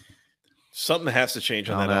something has to change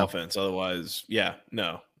on that offense. Otherwise,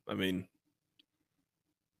 no. I mean,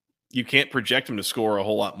 you can't project them to score a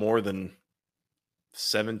whole lot more than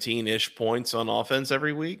 17-ish points on offense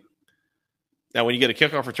every week. Now, when you get a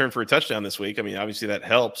kickoff return for a touchdown this week, I mean, obviously that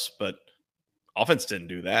helps, but offense didn't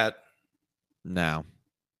do that. No.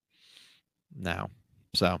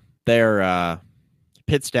 So they're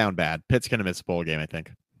Pitt's down bad. Pitt's going to miss a bowl game, I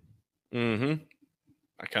think. I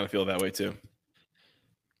kind of feel that way too.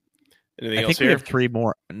 Anything I else think here? We have 3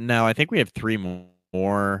 more. No, I think we have 3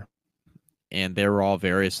 more, and they were all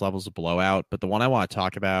various levels of blowout. But the one I want to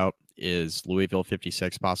talk about is Louisville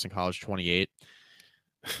 56, Boston College 28.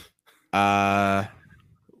 You want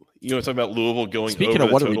to talk about Louisville going speaking over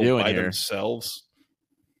of what the are we total doing by here? Themselves?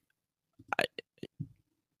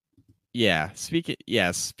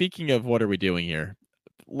 Speaking of what are we doing here?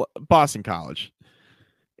 Boston College.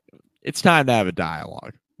 It's time to have a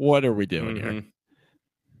dialogue. What are we doing here?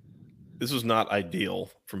 This was not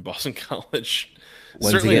ideal from Boston College.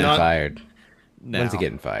 When's he getting fired? No. When's he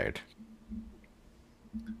getting fired?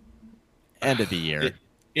 End of the year.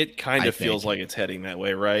 It kind of feels like it's heading that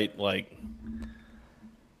way, right? Like,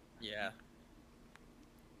 yeah.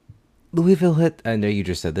 Louisville hit, I know you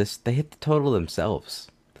just said this, they hit the total themselves.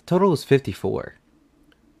 The total was 54.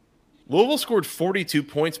 Louisville scored 42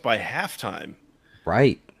 points by halftime.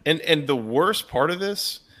 Right. And the worst part of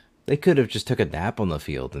this, they could have just took a nap on the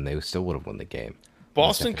field and they still would have won the game.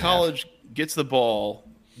 Boston College gets the ball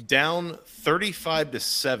down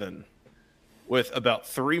 35-7 with about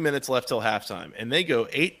 3 minutes left till halftime. And they go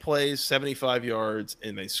 8 plays, 75 yards,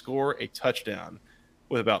 and they score a touchdown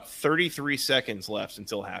with about 33 seconds left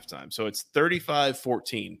until halftime. So it's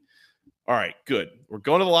 35-14. All right, good. We're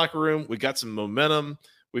going to the locker room. We got some momentum.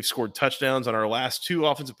 We've scored touchdowns on our last 2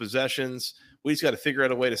 offensive possessions. We just got to figure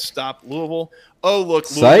out a way to stop Louisville. Oh, look,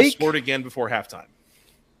 Louisville scored again before halftime.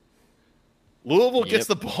 Louisville gets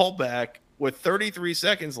the ball back with 33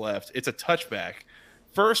 seconds left. It's a touchback.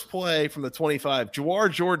 First play from the 25.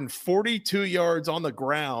 Jawar Jordan, 42 yards on the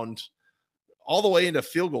ground, all the way into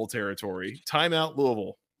field goal territory. Timeout,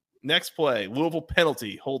 Louisville. Next play, Louisville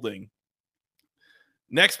penalty, holding.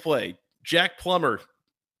 Next play, Jack Plummer,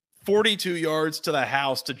 42 yards to the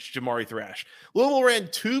house to Jamari Thrash. Louisville ran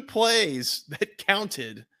 2 plays that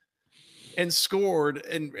counted and scored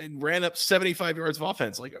and ran up 75 yards of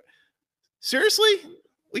offense. Like, seriously?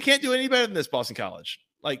 We can't do any better than this, Boston College.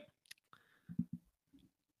 Like,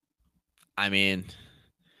 I mean,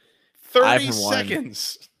 30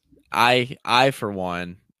 seconds. I for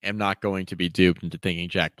one am not going to be duped into thinking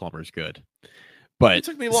Jack Plummer's good. But it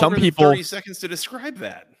took me longer some than people 30 seconds to describe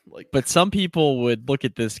that. But some people would look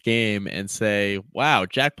at this game and say, wow,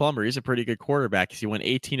 Jack Plummer, he's a pretty good quarterback because he went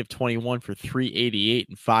 18 of 21 for 388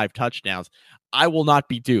 and 5 touchdowns. I will not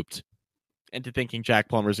be duped into thinking Jack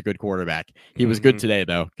Plummer's a good quarterback. He was good today,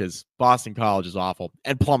 though, because Boston College is awful.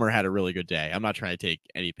 And Plummer had a really good day. I'm not trying to take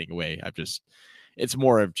anything away. It's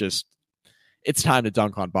more of just, it's time to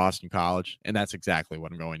dunk on Boston College. And that's exactly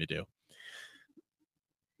what I'm going to do.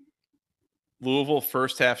 Louisville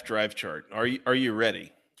first half drive chart. Are you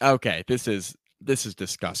ready? Okay, this is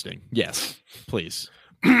disgusting. Yes, please.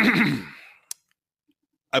 I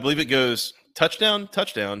believe it goes touchdown,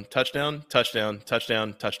 touchdown, touchdown, touchdown,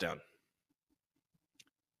 touchdown, touchdown.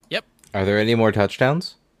 Yep. Are there any more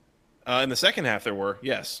touchdowns? In the second half, there were.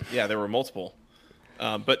 Yes. Yeah, there were multiple.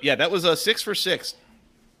 But yeah, that was a 6 for 6.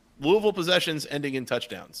 Louisville possessions ending in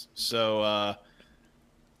touchdowns. So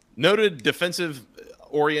noted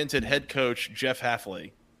defensive-oriented head coach Jeff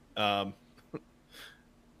Hafley.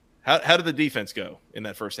 How did the defense go in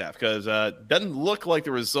that first half? Because it doesn't look like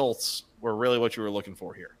the results were really what you were looking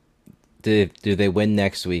for here. Do they win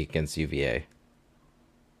next week against UVA?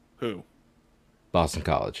 Who? Boston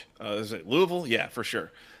College. Is it Louisville? Yeah, for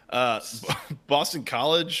sure. Boston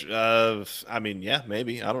College? I mean, yeah,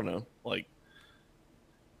 maybe. I don't know. Like,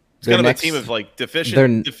 it's kind of a team of like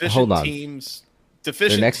deficient teams.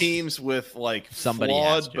 Deficient teams with like somebody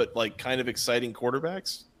flawed but like kind of exciting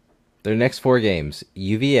quarterbacks. Their next 4 games: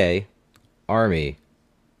 UVA, Army,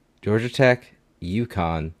 Georgia Tech,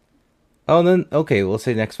 UConn. Oh, and then okay, we'll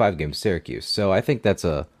say next 5 games: Syracuse. So I think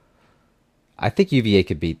I think UVA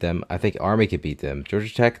could beat them. I think Army could beat them.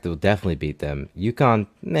 Georgia Tech will definitely beat them. UConn,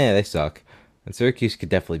 they suck, and Syracuse could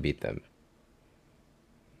definitely beat them.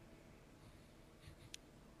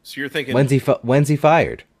 So you're thinking when's he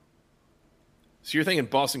fired? So you're thinking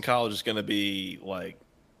Boston College is going to be like,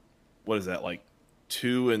 what is that, like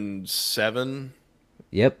 2-7?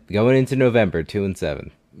 Yep, going into November, 2-7.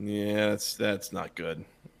 Yeah, that's not good.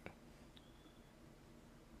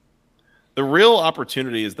 The real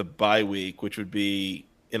opportunity is the bye week, which would be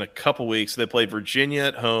in a couple weeks. They play Virginia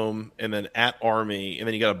at home and then at Army, and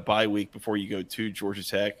then you got a bye week before you go to Georgia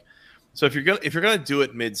Tech. So if you're gonna do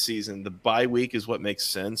it mid-season, the bye week is what makes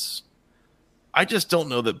sense. I just don't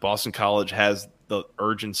know that Boston College has the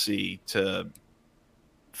urgency to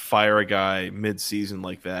fire a guy mid-season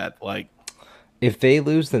like that. Like, if they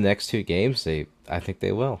lose the next 2 games, I think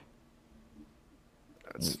they will.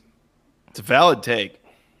 It's a valid take.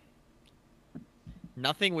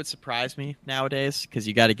 Nothing would surprise me nowadays because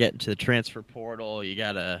you got to get into the transfer portal. You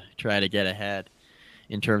got to try to get ahead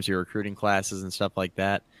in terms of your recruiting classes and stuff like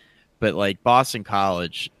that. But like Boston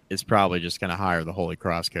College is probably just going to hire the Holy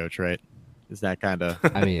Cross coach, right? Is that kind of?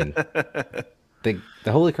 I mean, the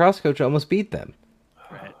Holy Cross coach almost beat them.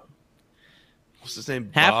 Right. What's his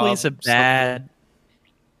name? Hafley's a bad.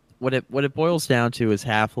 What it boils down to is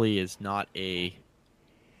Hafley is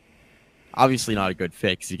obviously not a good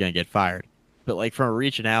fit because he's going to get fired. But like from a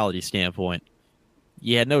regionality standpoint,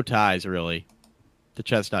 you had no ties really to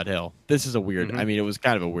Chestnut Hill. This is a weird. Mm-hmm. I mean, it was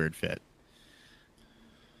kind of a weird fit.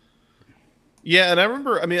 Yeah, and I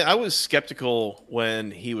remember, I was skeptical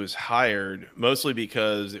when he was hired, mostly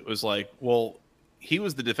because it was like, well, he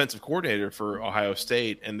was the defensive coordinator for Ohio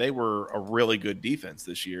State, and they were a really good defense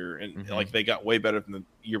this year, and like they got way better than the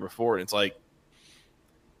year before. And it's like,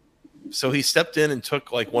 so he stepped in and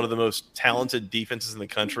took like one of the most talented defenses in the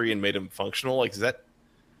country and made him functional. Like, does that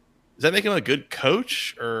make him a good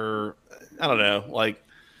coach? Or I don't know. Like,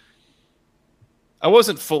 I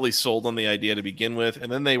wasn't fully sold on the idea to begin with,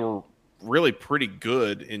 and then they were really pretty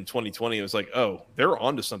good in 2020. It was like, oh, they're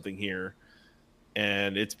onto something here.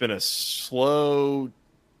 And it's been a slow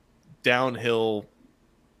downhill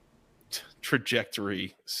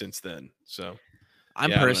trajectory since then. So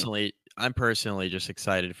I'm personally just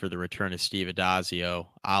excited for the return of Steve Adazio,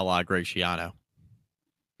 a la Graciano.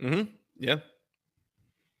 Mm-hmm. Yeah.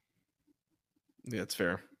 Yeah, that's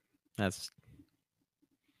fair. That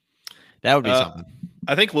would be something.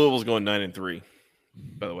 I think Louisville's going 9-3,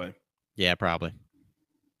 by the way. Yeah, probably.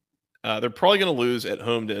 They're probably going to lose at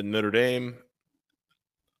home to Notre Dame.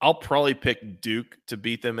 I'll probably pick Duke to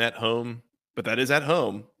beat them at home, but that is at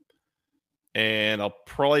home. And I'll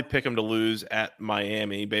probably pick them to lose at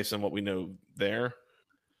Miami based on what we know there.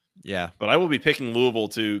 Yeah. But I will be picking Louisville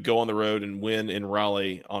to go on the road and win in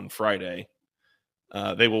Raleigh on Friday.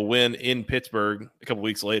 They will win in Pittsburgh a couple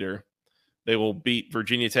weeks later. They will beat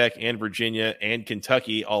Virginia Tech and Virginia and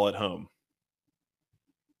Kentucky all at home.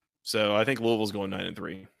 So I think Louisville's going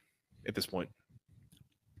 9-3 at this point.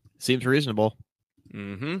 Seems reasonable.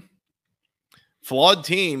 Mm-hmm. Flawed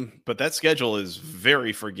team, but that schedule is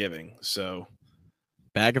very forgiving. So,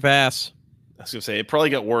 bag of ass. I was gonna say it probably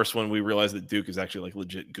got worse when we realized that Duke is actually like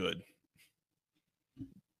legit good.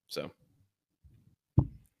 So,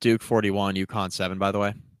 Duke 41, UConn 7. By the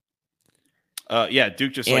way. Yeah,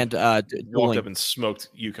 Duke just walked up and smoked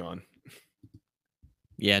UConn.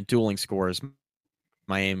 Yeah, dueling scores.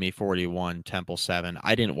 Miami 41, Temple 7.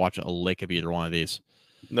 I didn't watch a lick of either one of these.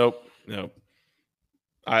 Nope.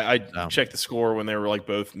 I checked the score when they were like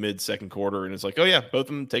both mid second quarter, and it's like, oh yeah, both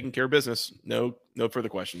of them taking care of business. No further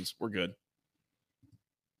questions. We're good.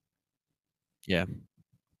 Yeah.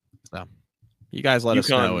 So you guys let us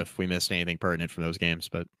know if we missed anything pertinent from those games.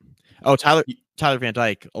 But Tyler Van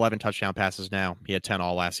Dyke, 11 touchdown passes now. He had 10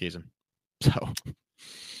 all last season. So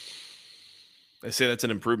I say that's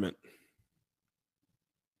an improvement.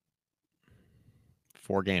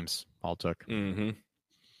 4 games all took. Mm-hmm.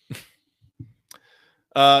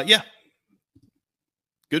 Yeah.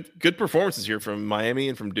 Good performances here from Miami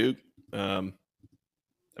and from Duke. I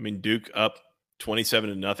mean, Duke up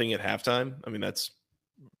 27-0 at halftime. I mean, that's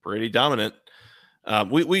pretty dominant.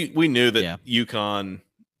 We knew that UConn.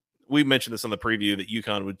 We mentioned this on the preview that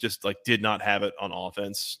UConn would just did not have it on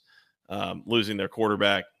offense, losing their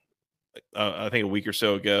quarterback. I think a week or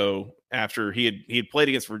so ago, after he had played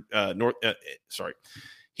against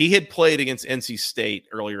he had played against NC State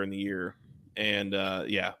earlier in the year, and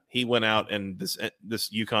he went out, and this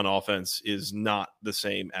UConn offense is not the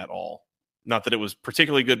same at all. Not that it was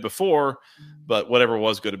particularly good before, but whatever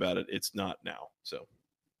was good about it, it's not now. So,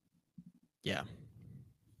 yeah.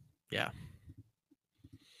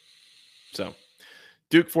 So,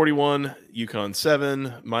 Duke 41, UConn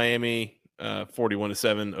 7, Miami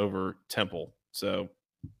 41-7 over Temple. So,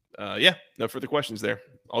 no further questions there.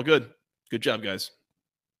 All good. Good job, guys.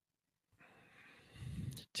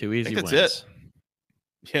 2 easy wins. That's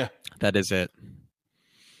it. Yeah. That is it.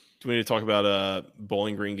 Do we need to talk about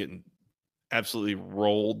Bowling Green getting absolutely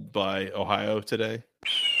rolled by Ohio today?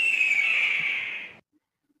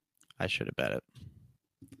 I should have bet it.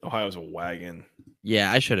 Ohio's a wagon.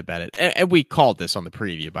 Yeah, I should have bet it. And we called this on the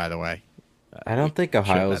preview, by the way. I don't think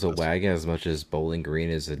Ohio's a wagon as much as Bowling Green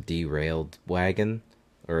is a derailed wagon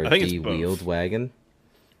or a de-wheeled wagon.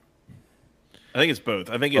 I think it's both.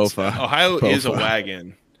 I think it's Ohio is a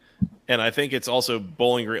wagon, and I think it's also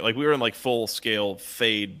Bowling Green. Like we were in full scale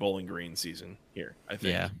fade Bowling Green season here. I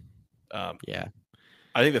think. Yeah.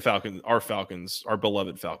 I think our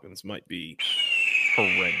beloved Falcons, might be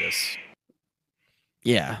horrendous.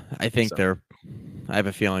 Yeah, I think I have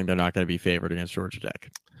a feeling they're not going to be favored against Georgia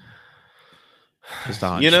Tech. Just a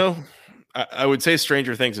hunch. I would say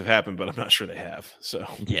stranger things have happened, but I'm not sure they have. So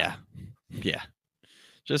yeah,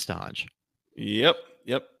 just a hunch. Yep.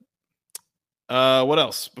 What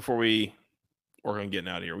else before we work on getting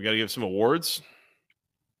out of here? We got to give some awards.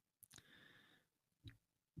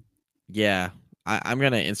 Yeah, I'm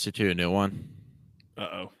going to institute a new one.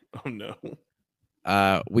 Uh-oh. Oh, no.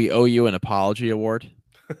 We owe you an apology award.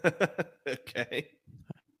 Okay.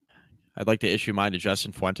 I'd like to issue mine to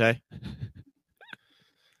Justin Fuente.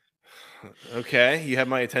 Okay, you have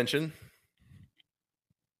my attention.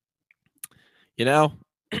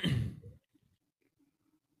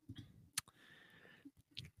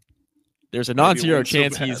 There's a non-zero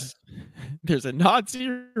chance there's a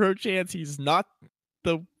non-zero chance he's not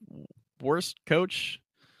the worst coach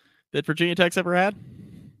that Virginia Tech's ever had.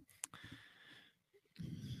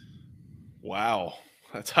 Wow,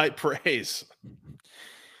 that's high praise.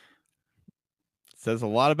 Says a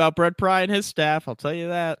lot about Brett Pry and his staff, I'll tell you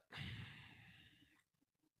that.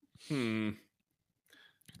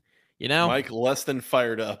 Mike less than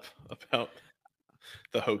fired up about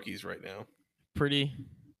the Hokies right now.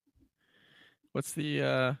 What's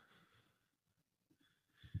the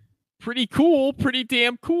pretty cool, pretty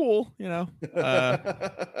damn cool, the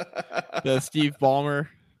Steve Ballmer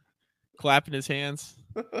clapping his hands.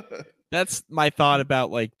 That's my thought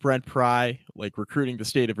about Brent Pry, recruiting the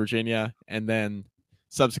state of Virginia and then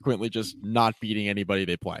subsequently just not beating anybody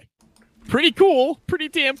they play. Pretty cool, pretty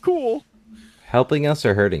damn cool. Helping us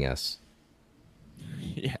or hurting us?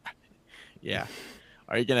 Yeah.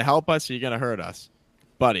 Are you going to help us or are you going to hurt us?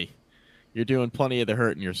 Buddy, you're doing plenty of the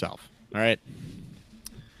hurting yourself. All right.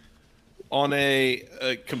 On a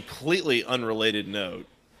completely unrelated note,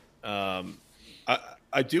 I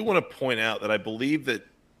do want to point out that I believe that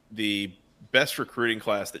the best recruiting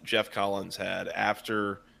class that Jeff Collins had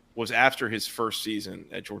was after his first season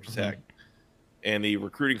at Georgia Tech, and the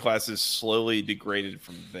recruiting classes slowly degraded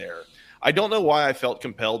from there. I don't know why I felt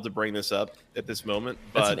compelled to bring this up at this moment.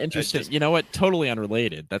 But that's an interesting. You know what? Totally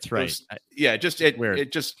unrelated. That's right. Weird.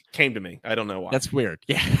 It just came to me. I don't know why. That's weird.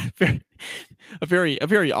 Yeah, a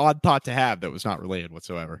very odd thought to have that was not related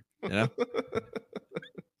whatsoever. You know.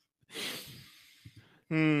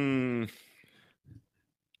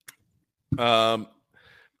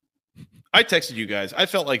 I texted you guys. I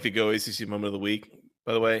felt like the Go ACC moment of the week,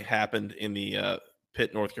 by the way, happened in the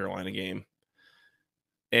Pitt, North Carolina game.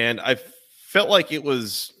 And I felt like it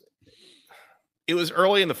was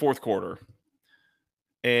early in the fourth quarter.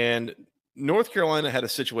 And North Carolina had a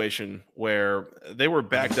situation where they were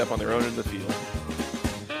backed up on their own end of the field.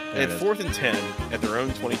 They had 4th and 10 at their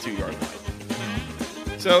own 22-yard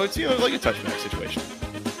line. So it's like a touchback situation.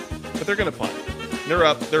 But they're going to punt. They're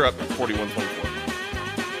up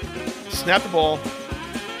 41-24. Snap the ball.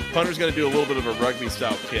 Punter's going to do a little bit of a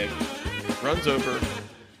rugby-style kick. Runs over.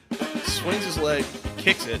 Swings his leg.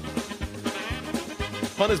 Kicks it.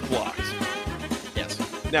 Punt is blocked. Yes.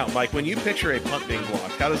 Now, Mike, when you picture a punt being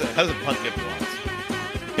blocked, how does a punt get blocked?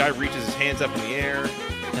 Guy reaches his hands up in the air.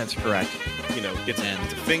 That's correct. Gets a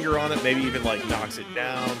finger on it. Maybe even knocks it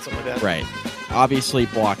down, something like that. Right. Obviously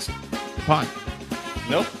blocks the punt.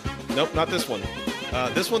 Nope, not this one.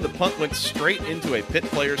 This one, the punt went straight into a Pitt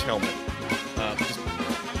player's helmet. Just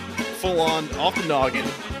full on, off the noggin,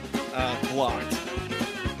 blocked.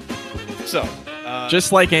 So,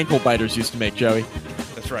 just like ankle biters used to make, Joey.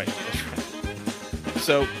 That's right.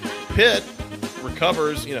 So, Pitt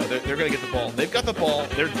recovers. They're going to get the ball. They've got the ball.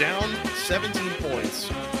 They're down 17 points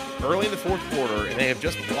early in the fourth quarter, and they have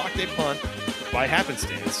just blocked a punt by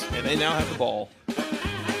happenstance, and they now have the ball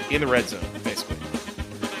in the red zone, basically.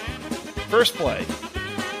 First play,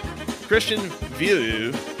 Christian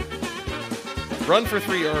Vieux, run for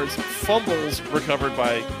 3 yards, fumbles recovered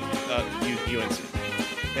by UNC.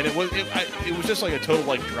 And it was just like a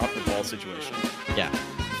total drop the ball situation. Yeah.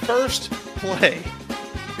 First play.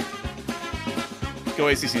 Go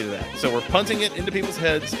ACC to that. So we're punting it into people's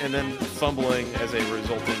heads and then fumbling as a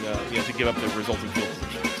resulting, to give up the resulting field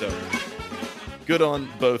position. So good on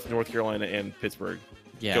both North Carolina and Pittsburgh.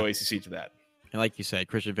 Yeah. Go ACC to that. And like you said,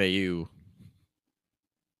 Christian Vieux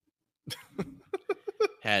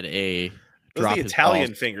had a drop the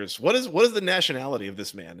Italian fingers. What is the nationality of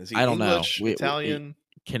this man? Is he English, Italian,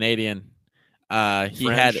 Canadian? He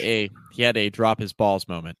had a drop his balls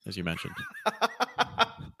moment, as you mentioned.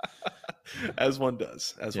 As one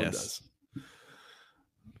does. One does.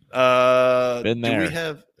 Been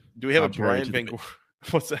there. Do we have a Brian Van Gordon?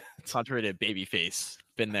 What's that? Contrary to Babyface.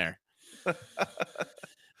 Been there.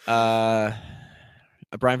 A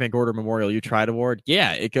Brian Van Gordon Memorial U Tried Award.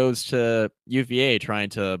 Yeah, it goes to UVA trying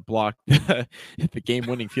to block the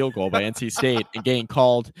game-winning field goal by NC State and getting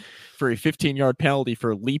called for a 15-yard penalty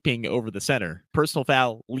for leaping over the center. Personal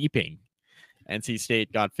foul, leaping. NC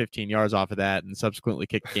State got 15 yards off of that and subsequently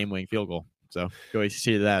kicked a game-winning field goal. So go ACC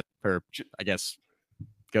to that, or I guess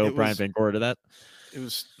go Brian Van Gordon to that. It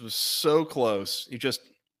was so close. You just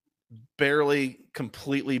barely,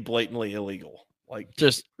 completely, blatantly illegal.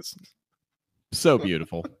 Just so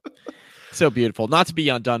beautiful. So beautiful. Not to be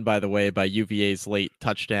undone, by the way, by UVA's late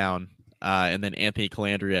touchdown and then Anthony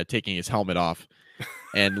Calandria taking his helmet off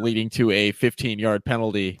and leading to a 15-yard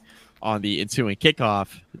penalty on the ensuing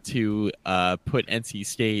kickoff to put NC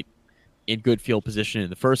State in good field position in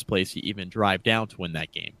the first place to even drive down to win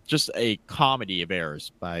that game. Just a comedy of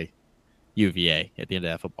errors by UVA at the end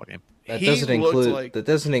of that football game. That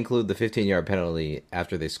doesn't include the 15-yard penalty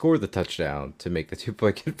after they scored the touchdown to make the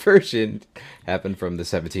 2-point conversion happen from the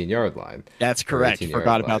 17-yard line. That's correct.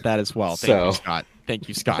 Forgot about that as well. Thank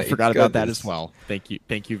you, Scott. Forgot about that as well. Thank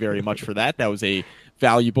you very much for that. That was a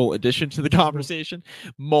valuable addition to the conversation.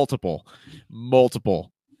 Multiple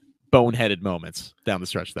boneheaded moments down the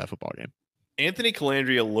stretch of that football game. Anthony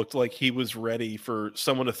Calandria looked like he was ready for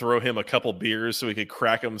someone to throw him a couple beers so he could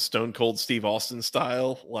crack him Stone Cold Steve Austin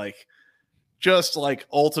style. Just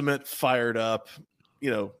ultimate fired up,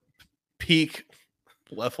 peak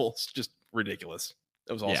levels. Just ridiculous.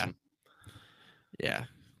 That was awesome. Yeah.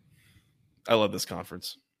 I love this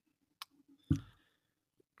conference.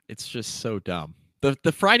 It's just so dumb.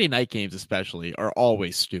 The Friday night games especially are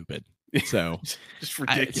always stupid. So just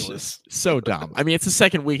ridiculous. It's just so dumb. I mean, it's the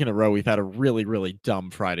second week in a row we've had a really, really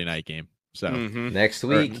dumb Friday night game. So next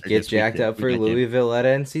week, get jacked up for Louisville at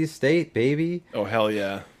NC State, baby. Oh, hell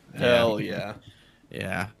yeah. Hell yeah.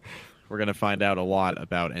 Yeah. We're going to find out a lot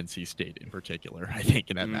about NC State in particular, I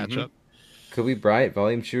think, in that matchup. Could we Bryant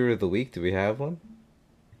Volume Shooter of the Week? Do we have one?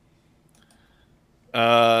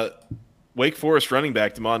 Wake Forest running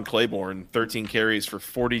back Damon Claiborne, 13 carries for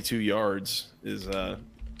 42 yards is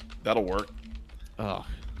that'll work. Oh,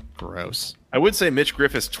 Gross. I would say Mitch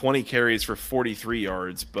Griffiths 20 carries for 43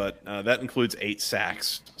 yards, but that includes 8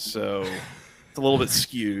 sacks, so it's a little bit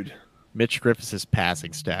skewed. Mitch Griffiths'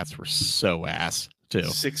 passing stats were so ass too.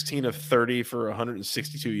 16 of 30 for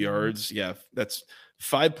 162 yards. Yeah, that's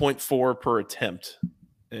 5.4 per attempt,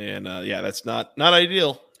 and that's not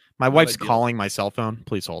ideal. My wife's calling my cell phone.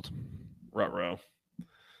 Please hold. Ruh-roh.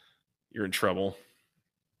 You're in trouble.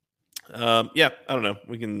 I don't know.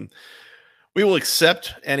 We will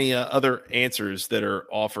accept any other answers that are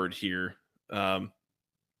offered here. I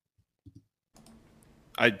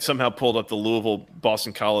somehow pulled up the Louisville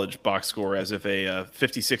Boston College box score as if a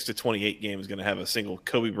 56-28 game is going to have a single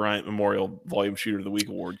Kobe Bryant Memorial Volume Shooter of the Week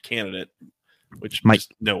award candidate, which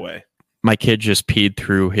just no way. My kid just peed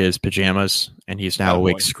through his pajamas, and he's now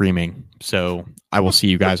awake screaming. So I will see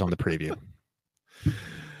you guys on the preview.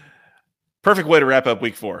 Perfect way to wrap up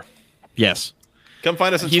Week 4. Yes. Come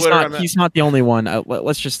find us on Twitter. He's not the only one.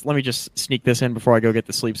 Let me just sneak this in before I go get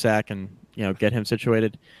the sleep sack and get him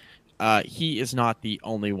situated. He is not the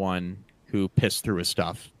only one who pissed through his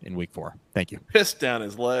stuff in Week 4. Thank you. Pissed down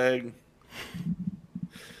his leg.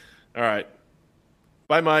 All right.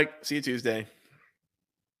 Bye, Mike. See you Tuesday.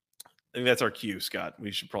 I think that's our cue, Scott.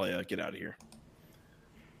 We should probably get out of here.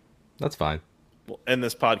 That's fine. We'll end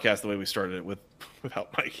this podcast the way we started it without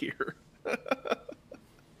Mike here.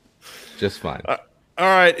 Just fine. All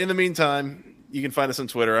right. In the meantime, you can find us on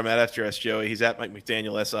Twitter. I'm at FTRSJoey. He's at Mike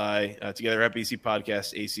McDaniel SI. Together at BC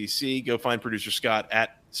Podcast ACC. Go find producer Scott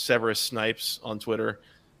at Severus Snipes on Twitter.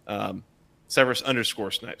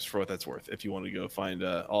 Severus_Snipes for what that's worth. If you want to go find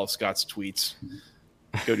all of Scott's tweets,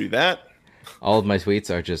 go do that. All of my tweets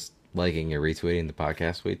are just liking or retweeting the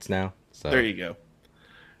podcast tweets now. So there you go.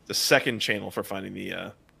 The second channel for finding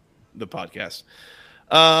the podcast.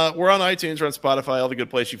 We're on iTunes, we're on Spotify, all the good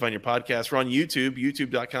places you find your podcast. We're on YouTube,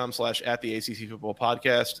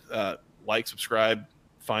 youtube.com/@the-ACC-football-podcast. Like, subscribe,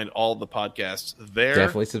 find all the podcasts there.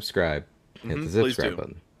 Definitely subscribe. Hit the subscribe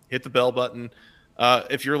button. Hit the bell button.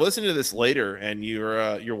 If you're listening to this later and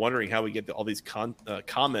you're wondering how we get all these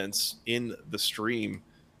comments in the stream,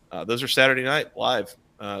 those are Saturday night live.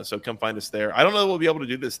 So come find us there. I don't know if we'll be able to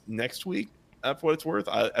do this next week for what it's worth.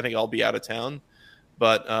 I think I'll be out of town.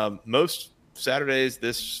 But most Saturdays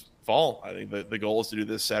this fall, I think the goal is to do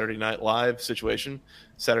this Saturday night live situation,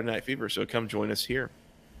 Saturday Night Fever. So come join us here.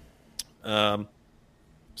 Scott,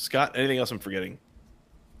 anything else I'm forgetting?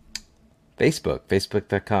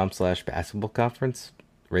 Facebook.com/basketball conference.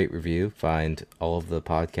 Rate, review. Find all of the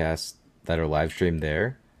podcasts that are live streamed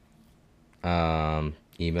there. Email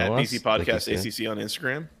at us. BC Podcast ACC on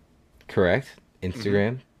Instagram. Correct.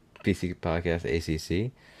 Instagram, BC Podcast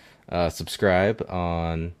ACC. Subscribe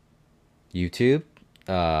on YouTube.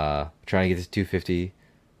 Trying to get to 250.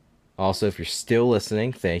 Also, if you're still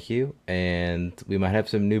listening, thank you. And we might have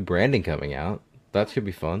some new branding coming out. That should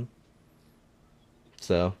be fun.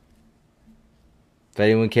 So, if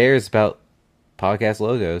anyone cares about podcast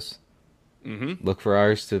logos, look for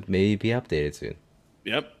ours to maybe be updated soon.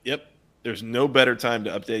 Yep. There's no better time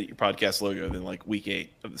to update your podcast logo than like week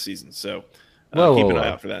 8 of the season. So keep an eye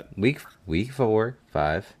out for that. Week 4,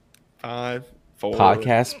 5. 5, 4.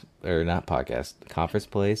 Podcast, or not podcast, conference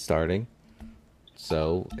plays starting.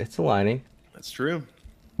 So it's aligning. That's true.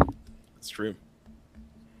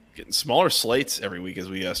 Getting smaller slates every week as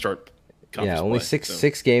we start conference only play,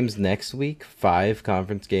 six games next week, 5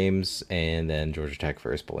 conference games, and then Georgia Tech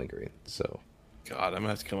versus Bowling Green. So, God, I'm going to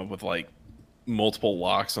have to come up with like multiple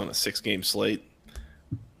locks on a 6-game slate.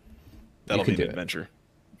 That'll be an adventure.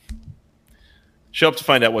 Show up to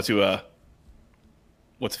find out what to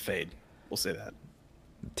fade. We'll say that.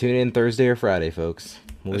 Tune in Thursday or Friday, folks.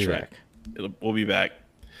 We'll be back. We'll be back.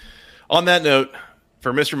 On that note,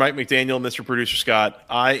 for Mr. Mike McDaniel, Mr. Producer Scott,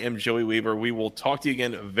 I am Joey Weaver. We will talk to you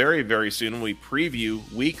again very, very soon when we preview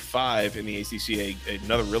Week 5 in the ACC,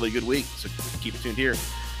 another really good week. So keep it tuned here.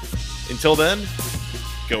 Until then,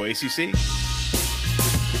 go ACC.